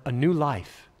 A new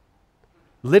life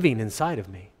living inside of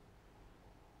me.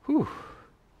 Whew.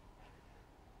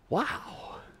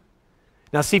 Wow.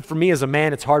 Now see, for me as a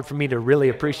man, it's hard for me to really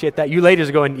appreciate that. You ladies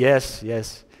are going, yes,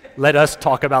 let us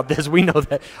talk about this. We know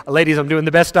that. Ladies, I'm doing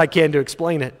the best I can to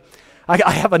explain it.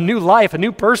 I have a new life, a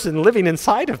new person living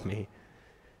inside of me.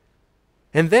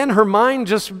 And then her mind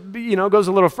just, goes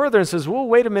a little further and says, whoa,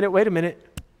 wait a minute.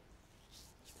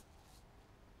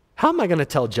 How am I going to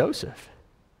tell Joseph?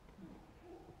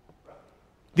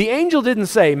 The angel didn't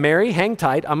say, Mary, hang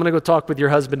tight. I'm going to go talk with your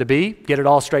husband-to-be. Get it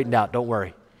all straightened out. Don't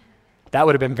worry. That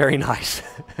would have been very nice.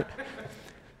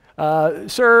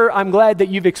 Sir, I'm glad that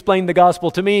you've explained the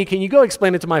gospel to me. Can you go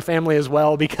explain it to my family as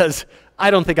well? Because I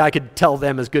don't think I could tell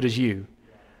them as good as you.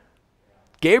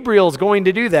 Gabriel's going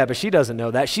to do that, but she doesn't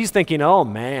know that. She's thinking, oh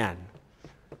man,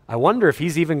 I wonder if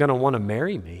he's even going to want to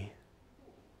marry me.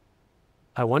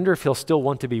 I wonder if he'll still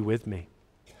want to be with me.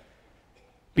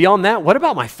 Beyond that, what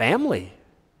about my family?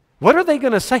 What are they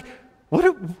going to say?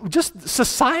 Just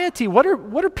society, what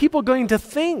are people going to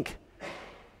think?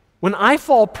 When I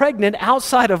fall pregnant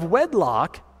outside of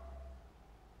wedlock,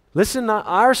 listen,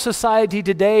 our society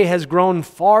today has grown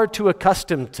far too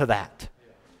accustomed to that.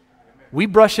 We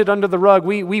brush it under the rug.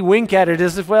 We wink at it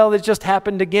as if, well, it just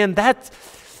happened again.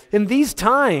 In these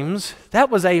times,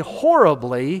 that was a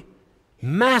horribly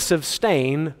massive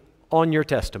stain on your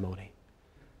testimony.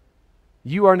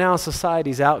 You are now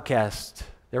society's outcast.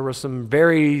 There were some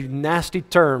very nasty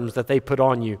terms that they put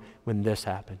on you when this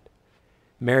happened.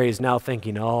 Mary is now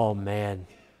thinking, oh man,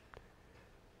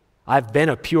 I've been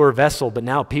a pure vessel, but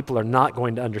now people are not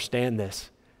going to understand this.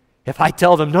 If I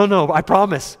tell them, no, I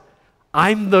promise,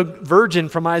 I'm the virgin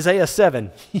from Isaiah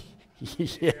 7.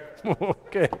 Yeah,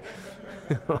 okay.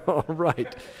 All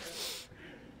right.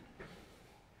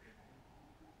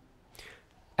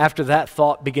 After that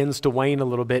thought begins to wane a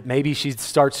little bit, maybe she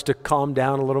starts to calm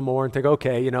down a little more and think,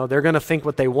 okay, they're going to think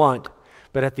what they want,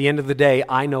 but at the end of the day,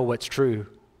 I know what's true.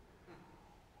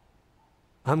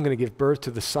 I'm going to give birth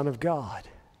to the Son of God.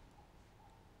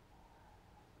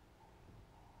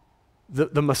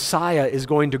 The Messiah is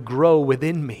going to grow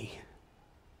within me.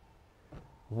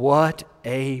 What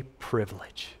a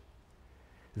privilege.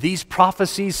 These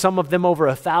prophecies, some of them over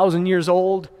 1,000 years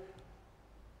old,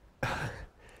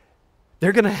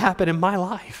 they're going to happen in my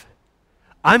life.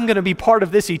 I'm going to be part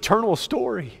of this eternal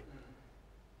story.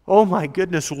 Oh my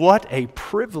goodness, what a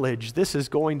privilege this is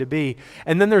going to be.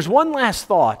 And then there's one last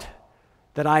thought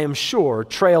that I am sure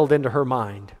trailed into her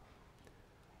mind.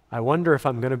 I wonder if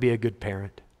I'm going to be a good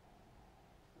parent.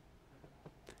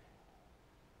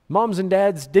 Moms and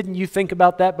dads, didn't you think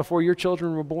about that before your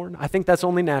children were born? I think that's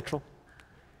only natural.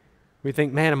 We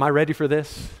think, man, am I ready for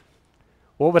this?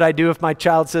 What would I do if my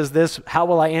child says this? How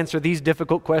will I answer these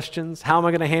difficult questions? How am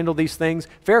I going to handle these things?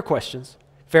 Fair questions,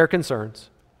 fair concerns.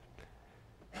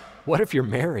 What if you're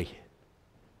Mary?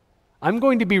 I'm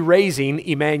going to be raising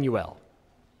Emmanuel.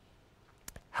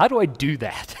 How do I do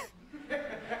that?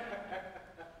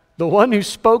 The one who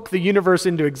spoke the universe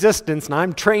into existence, and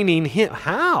I'm training him.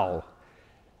 How?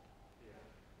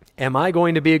 Am I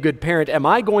going to be a good parent? Am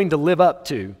I going to live up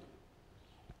to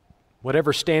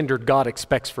whatever standard God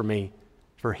expects for me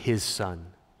for His Son,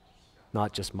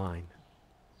 not just mine?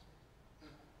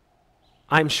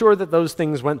 I'm sure that those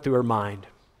things went through her mind.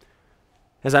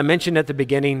 As I mentioned at the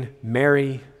beginning,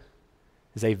 Mary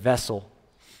is a vessel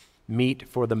meet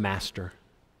for the Master.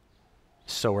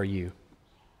 So are you.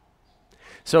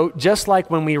 So just like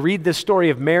when we read this story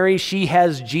of Mary, she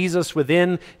has Jesus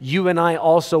within. You and I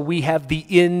also, we have the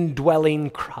indwelling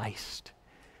Christ.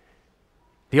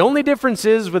 The only difference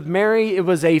is with Mary, it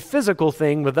was a physical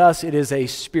thing. With us, it is a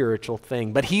spiritual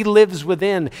thing. But He lives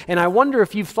within. And I wonder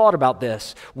if you've thought about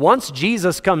this. Once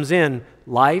Jesus comes in,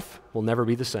 life will never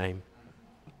be the same.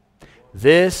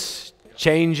 This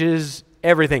changes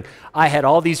everything. I had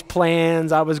all these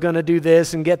plans. I was going to do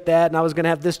this and get that, and I was going to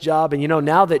have this job. And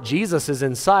now that Jesus is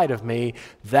inside of me,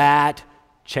 that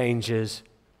changes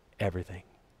everything.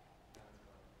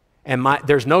 And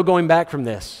there's no going back from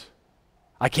this.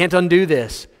 I can't undo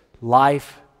this.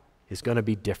 Life is going to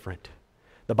be different.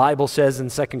 The Bible says in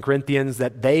 2 Corinthians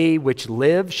that they which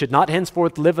live should not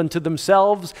henceforth live unto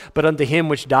themselves, but unto him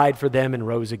which died for them and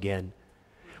rose again.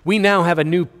 We now have a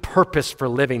new purpose for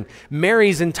living.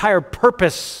 Mary's entire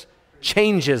purpose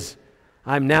changes.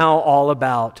 I'm now all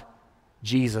about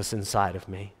Jesus inside of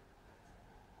me.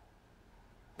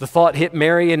 The thought hit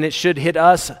Mary, and it should hit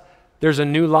us. There's a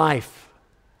new life.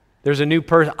 There's a new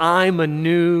person. I'm a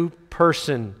new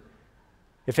person.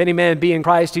 If any man be in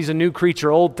Christ, he's a new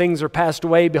creature. Old things are passed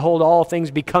away. Behold, all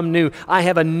things become new. I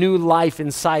have a new life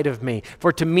inside of me.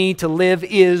 For to me to live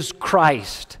is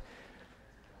Christ.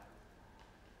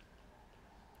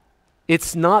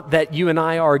 It's not that you and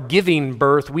I are giving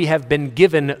birth. We have been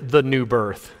given the new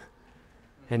birth.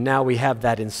 And now we have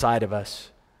that inside of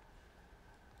us.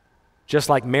 Just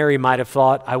like Mary might have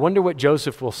thought, I wonder what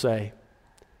Joseph will say.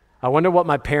 I wonder what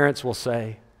my parents will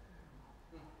say.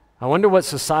 I wonder what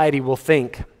society will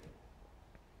think.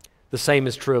 The same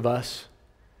is true of us.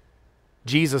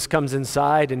 Jesus comes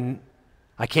inside, and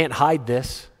I can't hide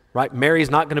this, right?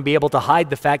 Mary's not going to be able to hide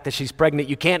the fact that she's pregnant.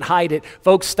 You can't hide it.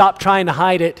 Folks, stop trying to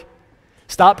hide it.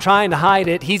 Stop trying to hide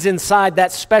it. He's inside.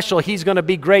 That's special. He's going to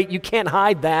be great. You can't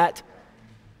hide that.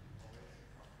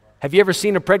 Have you ever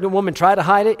seen a pregnant woman try to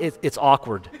hide it? It's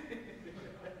awkward.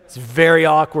 It's very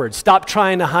awkward. Stop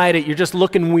trying to hide it. You're just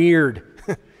looking weird.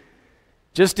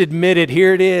 Just admit it.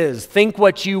 Here it is. Think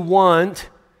what you want.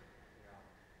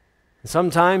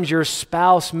 Sometimes your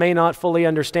spouse may not fully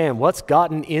understand what's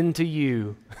gotten into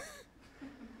you.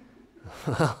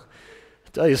 I'll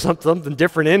tell you something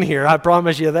different in here. I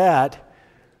promise you that.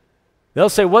 They'll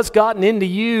say, what's gotten into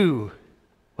you?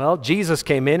 Well, Jesus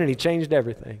came in and he changed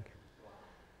everything.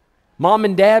 Mom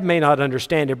and dad may not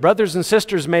understand it. Brothers and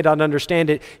sisters may not understand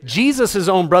it. Jesus'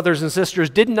 own brothers and sisters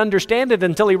didn't understand it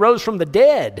until he rose from the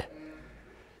dead.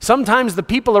 Sometimes the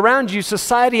people around you,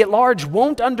 society at large,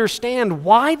 won't understand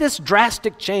why this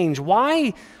drastic change.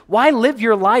 Why live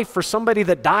your life for somebody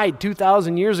that died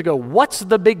 2,000 years ago? What's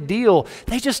the big deal?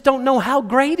 They just don't know how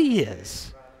great he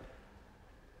is.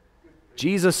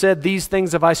 Jesus said, these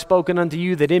things have I spoken unto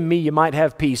you, that in me you might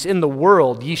have peace. In the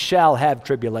world ye shall have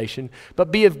tribulation,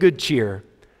 but be of good cheer.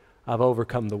 I've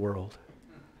overcome the world.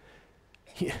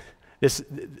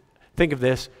 Think of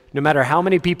this. No matter how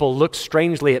many people looked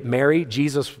strangely at Mary,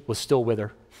 Jesus was still with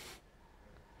her.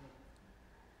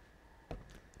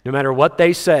 No matter what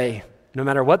they say, no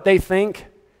matter what they think,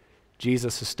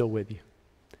 Jesus is still with you.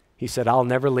 He said, I'll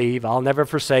never leave, I'll never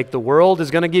forsake. The world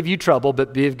is going to give you trouble,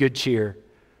 but be of good cheer.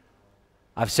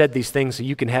 I've said these things so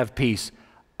you can have peace.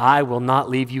 I will not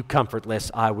leave you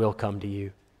comfortless. I will come to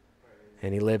you.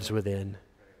 And he lives within.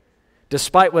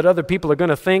 Despite what other people are going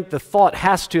to think, the thought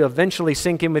has to eventually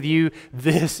sink in with you.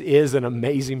 This is an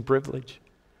amazing privilege.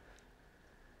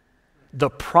 The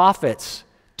prophets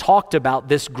talked about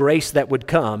this grace that would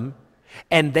come,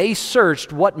 and they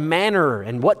searched what manner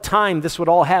and what time this would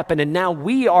all happen, and now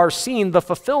we are seeing the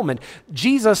fulfillment.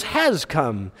 Jesus has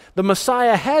come. The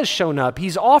Messiah has shown up.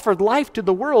 He's offered life to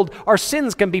the world. Our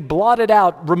sins can be blotted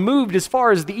out, removed as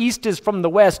far as the east is from the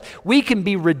west. We can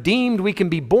be redeemed. We can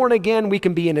be born again. We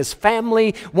can be in his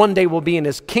family. One day we'll be in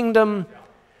his kingdom.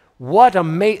 What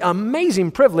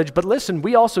amazing privilege. But listen,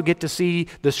 we also get to see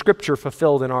the scripture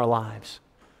fulfilled in our lives.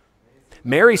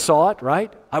 Mary saw it,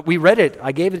 right? We read it.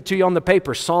 I gave it to you on the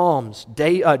paper. Psalms,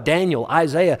 Daniel,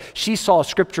 Isaiah. She saw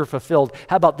scripture fulfilled.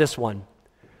 How about this one?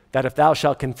 That if thou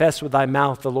shalt confess with thy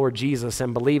mouth the Lord Jesus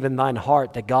and believe in thine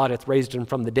heart that God hath raised him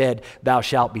from the dead, thou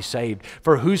shalt be saved.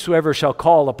 For whosoever shall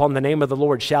call upon the name of the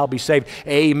Lord shall be saved.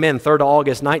 Amen. 3rd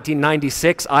August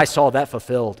 1996, I saw that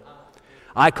fulfilled.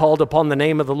 I called upon the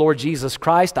name of the Lord Jesus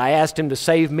Christ. I asked him to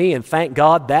save me, and thank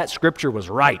God that scripture was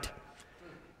right.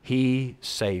 He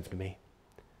saved me.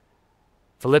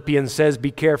 Philippians says, be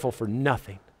careful for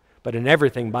nothing, but in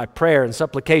everything by prayer and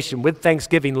supplication with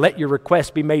thanksgiving, let your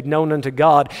requests be made known unto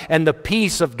God, and the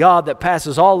peace of God that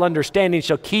passes all understanding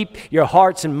shall keep your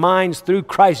hearts and minds through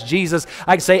Christ Jesus.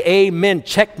 I can say amen,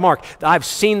 check mark. I've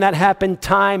seen that happen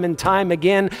time and time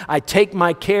again. I take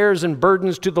my cares and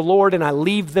burdens to the Lord and I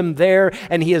leave them there,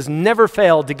 and he has never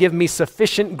failed to give me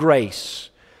sufficient grace.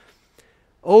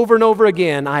 Over and over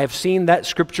again, I have seen that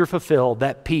scripture fulfilled,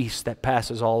 that peace that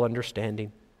passes all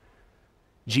understanding.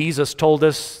 Jesus told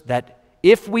us that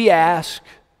if we ask,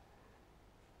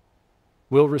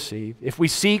 we'll receive. If we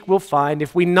seek, we'll find.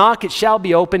 If we knock, it shall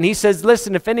be open. He says,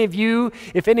 listen, if any of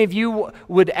you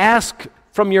would ask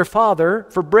from your Father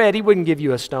for bread, He wouldn't give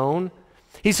you a stone.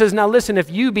 He says, now listen, if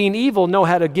you being evil know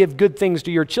how to give good things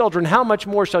to your children, how much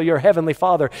more shall your heavenly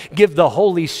Father give the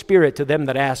Holy Spirit to them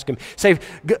that ask Him? Say,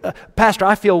 Pastor,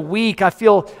 I feel weak.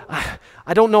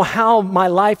 I don't know how my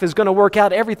life is going to work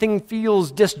out. Everything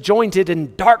feels disjointed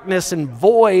and darkness and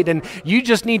void. And you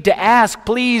just need to ask,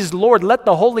 please, Lord, let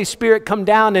the Holy Spirit come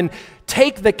down and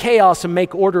take the chaos and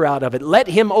make order out of it. Let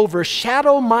Him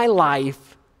overshadow my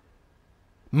life,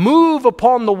 move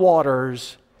upon the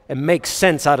waters, and make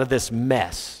sense out of this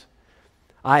mess.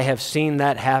 I have seen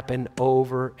that happen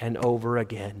over and over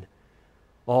again.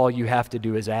 All you have to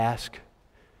do is ask.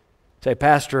 Say,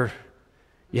 Pastor,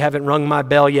 you haven't rung my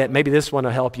bell yet. Maybe this one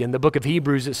will help you. In the book of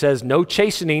Hebrews, it says, no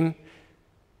chastening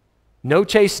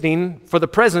for the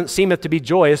present seemeth to be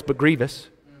joyous, but grievous.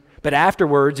 But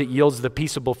afterwards it yields the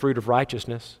peaceable fruit of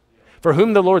righteousness. For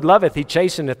whom the Lord loveth, He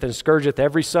chasteneth and scourgeth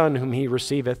every son whom He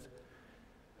receiveth.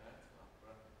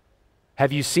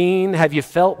 Have you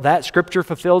felt that scripture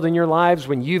fulfilled in your lives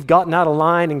when you've gotten out of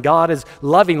line and God has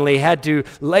lovingly had to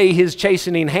lay His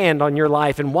chastening hand on your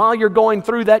life? And while you're going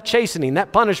through that chastening,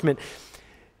 that punishment,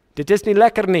 dit is niet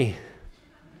lekker nie.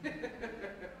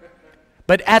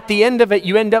 But at the end of it,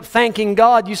 you end up thanking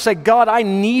God. You say, God, I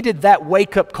needed that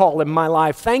wake-up call in my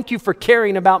life. Thank you for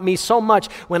caring about me so much.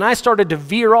 When I started to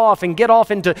veer off and get off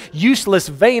into useless,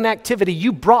 vain activity,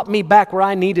 you brought me back where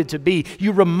I needed to be.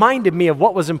 You reminded me of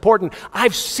what was important.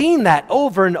 I've seen that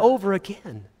over and over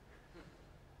again.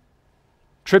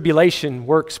 Tribulation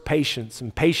works patience,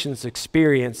 and patience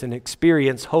experience, and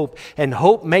experience hope. And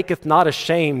hope maketh not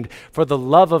ashamed, for the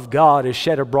love of God is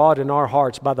shed abroad in our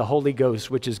hearts by the Holy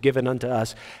Ghost, which is given unto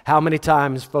us. How many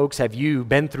times, folks, have you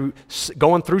been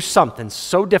going through something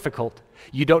so difficult,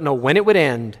 you don't know when it would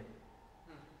end,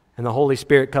 and the Holy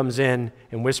Spirit comes in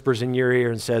and whispers in your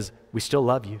ear and says, we still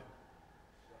love you.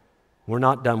 We're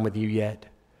not done with you yet.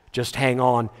 Just hang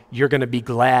on. You're going to be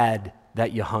glad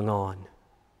that you hung on.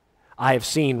 I have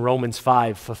seen Romans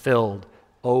 5 fulfilled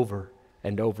over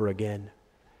and over again.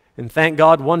 And thank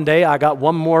God one day I got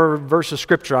one more verse of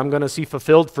Scripture I'm going to see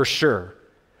fulfilled for sure.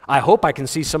 I hope I can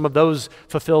see some of those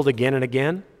fulfilled again and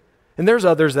again. And there's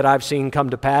others that I've seen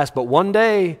come to pass. But one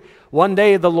day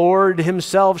the Lord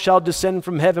Himself shall descend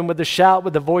from heaven with a shout,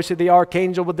 with the voice of the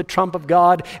archangel, with the trump of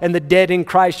God, and the dead in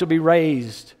Christ shall be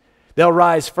raised. They'll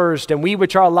rise first, and we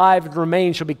which are alive and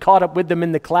remain shall be caught up with them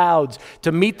in the clouds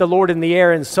to meet the Lord in the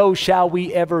air, and so shall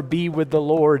we ever be with the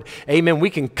Lord. Amen. We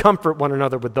can comfort one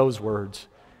another with those words.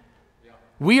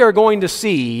 We are going to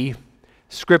see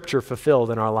Scripture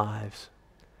fulfilled in our lives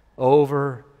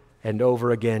over and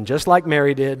over again, just like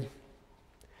Mary did.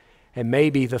 And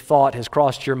maybe the thought has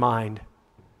crossed your mind,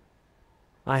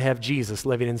 I have Jesus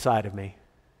living inside of me.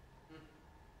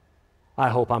 I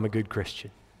hope I'm a good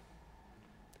Christian.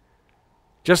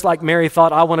 Just like Mary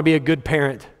thought, I want to be a good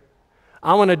parent.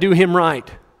 I want to do Him right.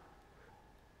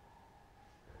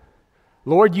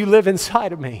 Lord, you live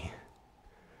inside of me.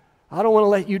 I don't want to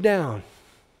let you down.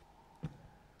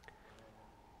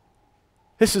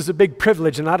 This is a big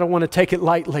privilege, and I don't want to take it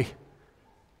lightly.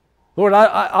 Lord,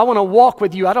 I want to walk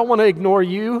with you. I don't want to ignore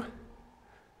you.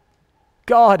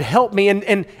 God, help me.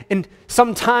 And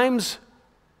sometimes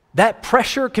that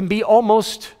pressure can be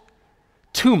almost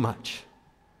too much.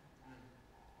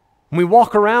 We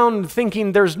walk around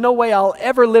thinking there's no way I'll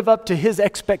ever live up to His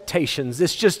expectations.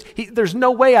 It's just, there's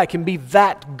no way I can be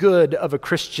that good of a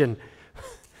Christian.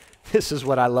 This is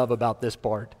what I love about this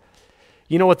part.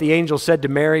 You know what the angel said to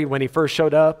Mary when he first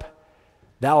showed up?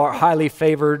 Thou art highly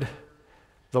favored,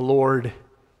 the Lord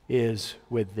is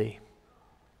with thee.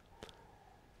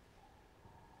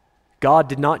 God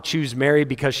did not choose Mary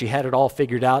because she had it all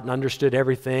figured out and understood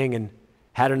everything and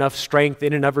had enough strength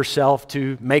in and of herself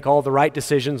to make all the right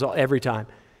decisions every time.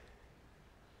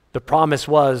 The promise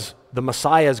was the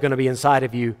Messiah is going to be inside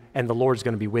of you and the Lord's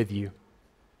going to be with you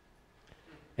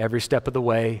every step of the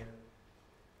way.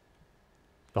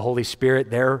 The Holy Spirit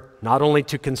there not only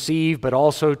to conceive but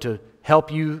also to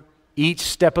help you each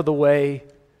step of the way.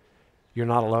 You're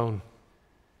not alone.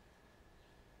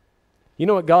 You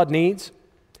know what God needs?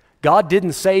 God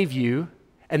didn't save you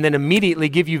and then immediately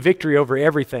give you victory over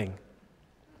everything.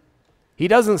 He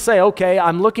doesn't say, okay,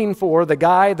 I'm looking for the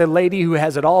guy, the lady who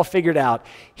has it all figured out.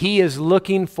 He is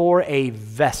looking for a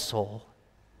vessel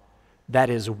that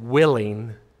is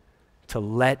willing to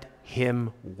let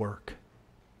Him work.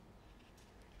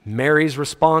 Mary's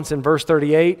response in verse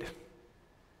 38,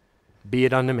 be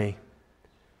it unto me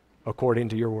according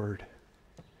to your word.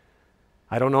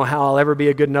 I don't know how I'll ever be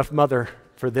a good enough mother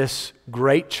for this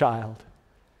great child,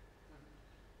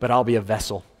 but I'll be a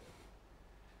vessel.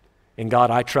 And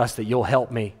God, I trust that you'll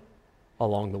help me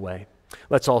along the way.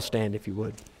 Let's all stand if you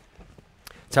would.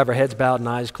 Let's have our heads bowed and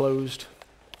eyes closed.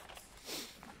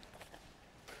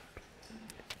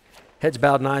 Heads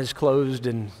bowed and eyes closed,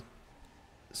 and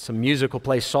some music will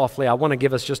play softly. I want to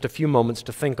give us just a few moments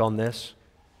to think on this.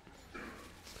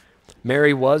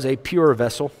 Mary was a pure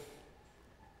vessel.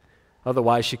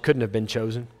 Otherwise, she couldn't have been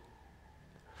chosen.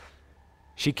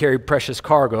 She carried precious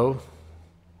cargo,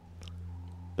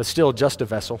 but still just a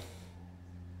vessel.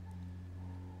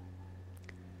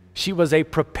 She was a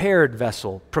prepared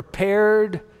vessel,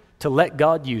 prepared to let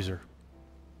God use her.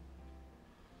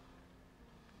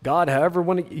 God, however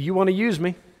you want to use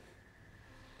me,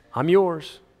 I'm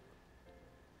yours.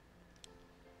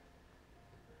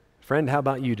 Friend, how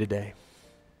about you today?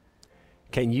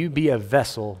 Can you be a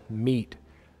vessel meet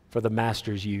for the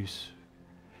Master's use?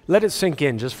 Let it sink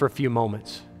in just for a few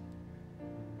moments.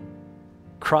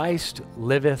 Christ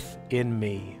liveth in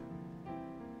me.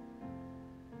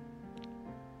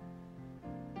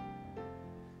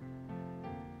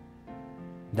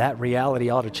 That reality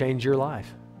ought to change your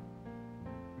life.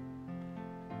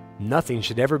 Nothing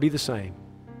should ever be the same.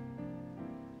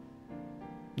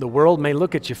 The world may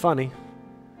look at you funny,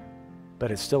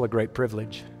 but it's still a great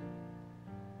privilege.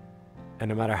 And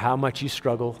no matter how much you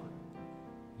struggle,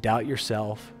 doubt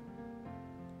yourself,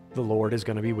 the Lord is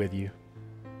going to be with you.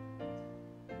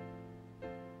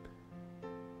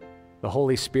 The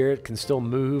Holy Spirit can still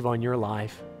move on your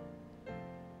life.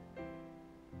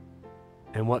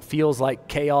 And what feels like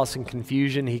chaos and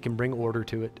confusion, He can bring order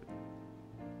to it.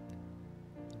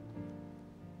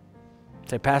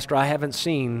 Say, Pastor, I haven't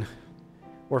seen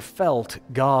or felt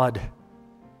God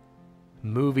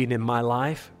moving in my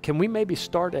life. Can we maybe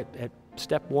start at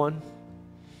step one?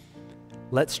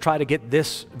 Let's try to get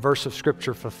this verse of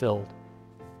Scripture fulfilled.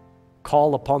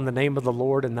 Call upon the name of the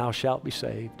Lord and thou shalt be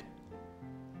saved.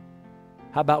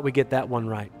 How about we get that one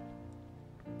right?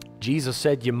 Jesus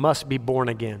said you must be born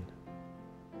again.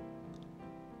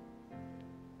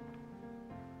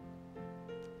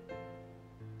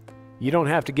 You don't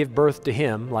have to give birth to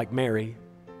Him like Mary.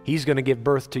 He's going to give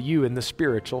birth to you in the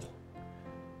spiritual.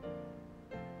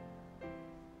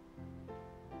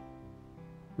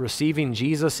 Receiving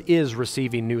Jesus is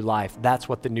receiving new life. That's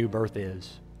what the new birth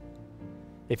is.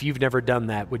 If you've never done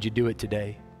that, would you do it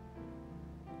today?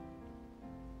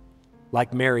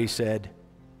 Like Mary said,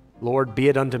 Lord, be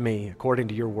it unto me according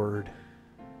to your word.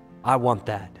 I want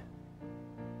that.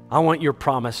 I want your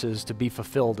promises to be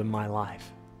fulfilled in my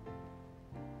life.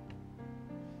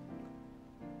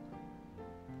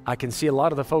 I can see a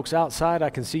lot of the folks outside. I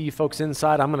can see you folks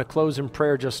inside. I'm going to close in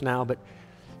prayer just now, but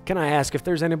can I ask if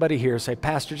there's anybody here, say,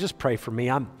 Pastor, just pray for me.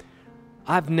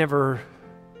 I've never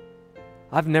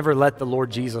let the Lord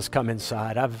Jesus come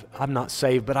inside. I'm not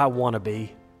saved, but I want to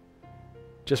be.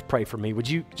 Just pray for me. Would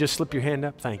you just slip your hand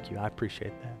up? Thank you. I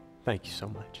appreciate that. Thank you so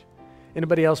much.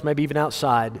 Anybody else, maybe even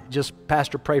outside, just,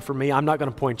 Pastor, pray for me. I'm not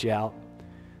going to point you out.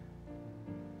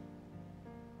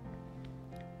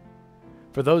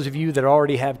 For those of you that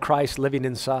already have Christ living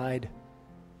inside,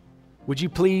 would you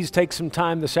please take some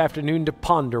time this afternoon to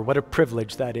ponder what a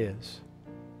privilege that is?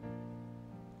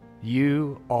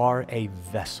 You are a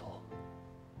vessel.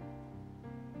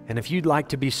 And if you'd like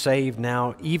to be saved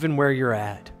now, even where you're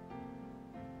at,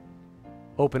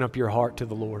 open up your heart to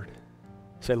the Lord.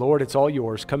 Say, Lord, it's all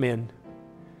yours. Come in.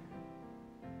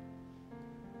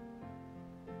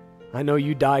 I know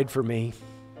you died for me.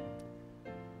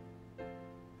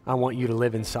 I want you to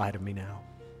live inside of me now.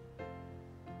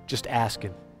 Just ask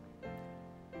Him.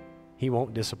 He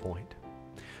won't disappoint.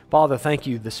 Father, thank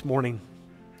you this morning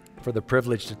for the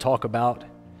privilege to talk about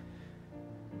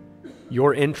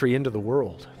your entry into the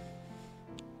world.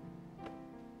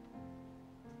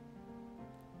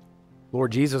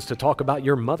 Lord Jesus, to talk about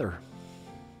your mother.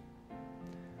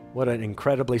 What an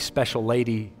incredibly special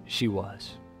lady she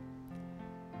was.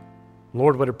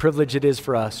 Lord, what a privilege it is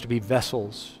for us to be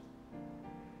vessels,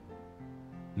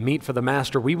 meet for the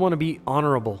Master. We want to be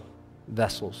honorable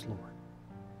vessels, Lord.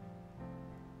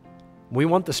 We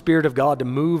want the Spirit of God to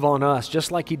move on us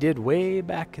just like He did way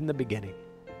back in the beginning.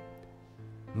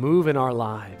 Move in our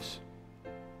lives.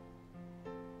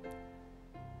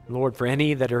 Lord, for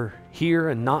any that are here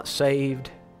and not saved,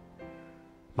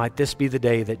 might this be the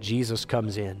day that Jesus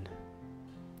comes in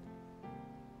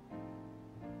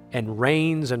and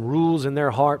reigns and rules in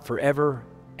their heart forever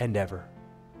and ever.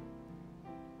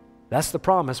 That's the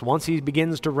promise. Once He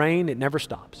begins to reign, it never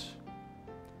stops.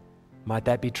 Might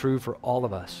that be true for all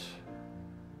of us.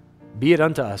 Be it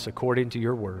unto us according to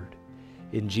your word.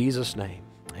 In Jesus' name,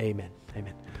 amen.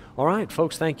 Amen. All right,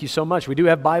 folks, thank you so much. We do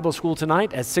have Bible school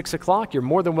tonight at 6 o'clock. You're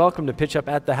more than welcome to pitch up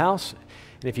at the house.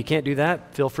 And if you can't do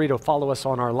that, feel free to follow us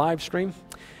on our live stream.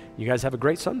 You guys have a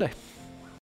great Sunday.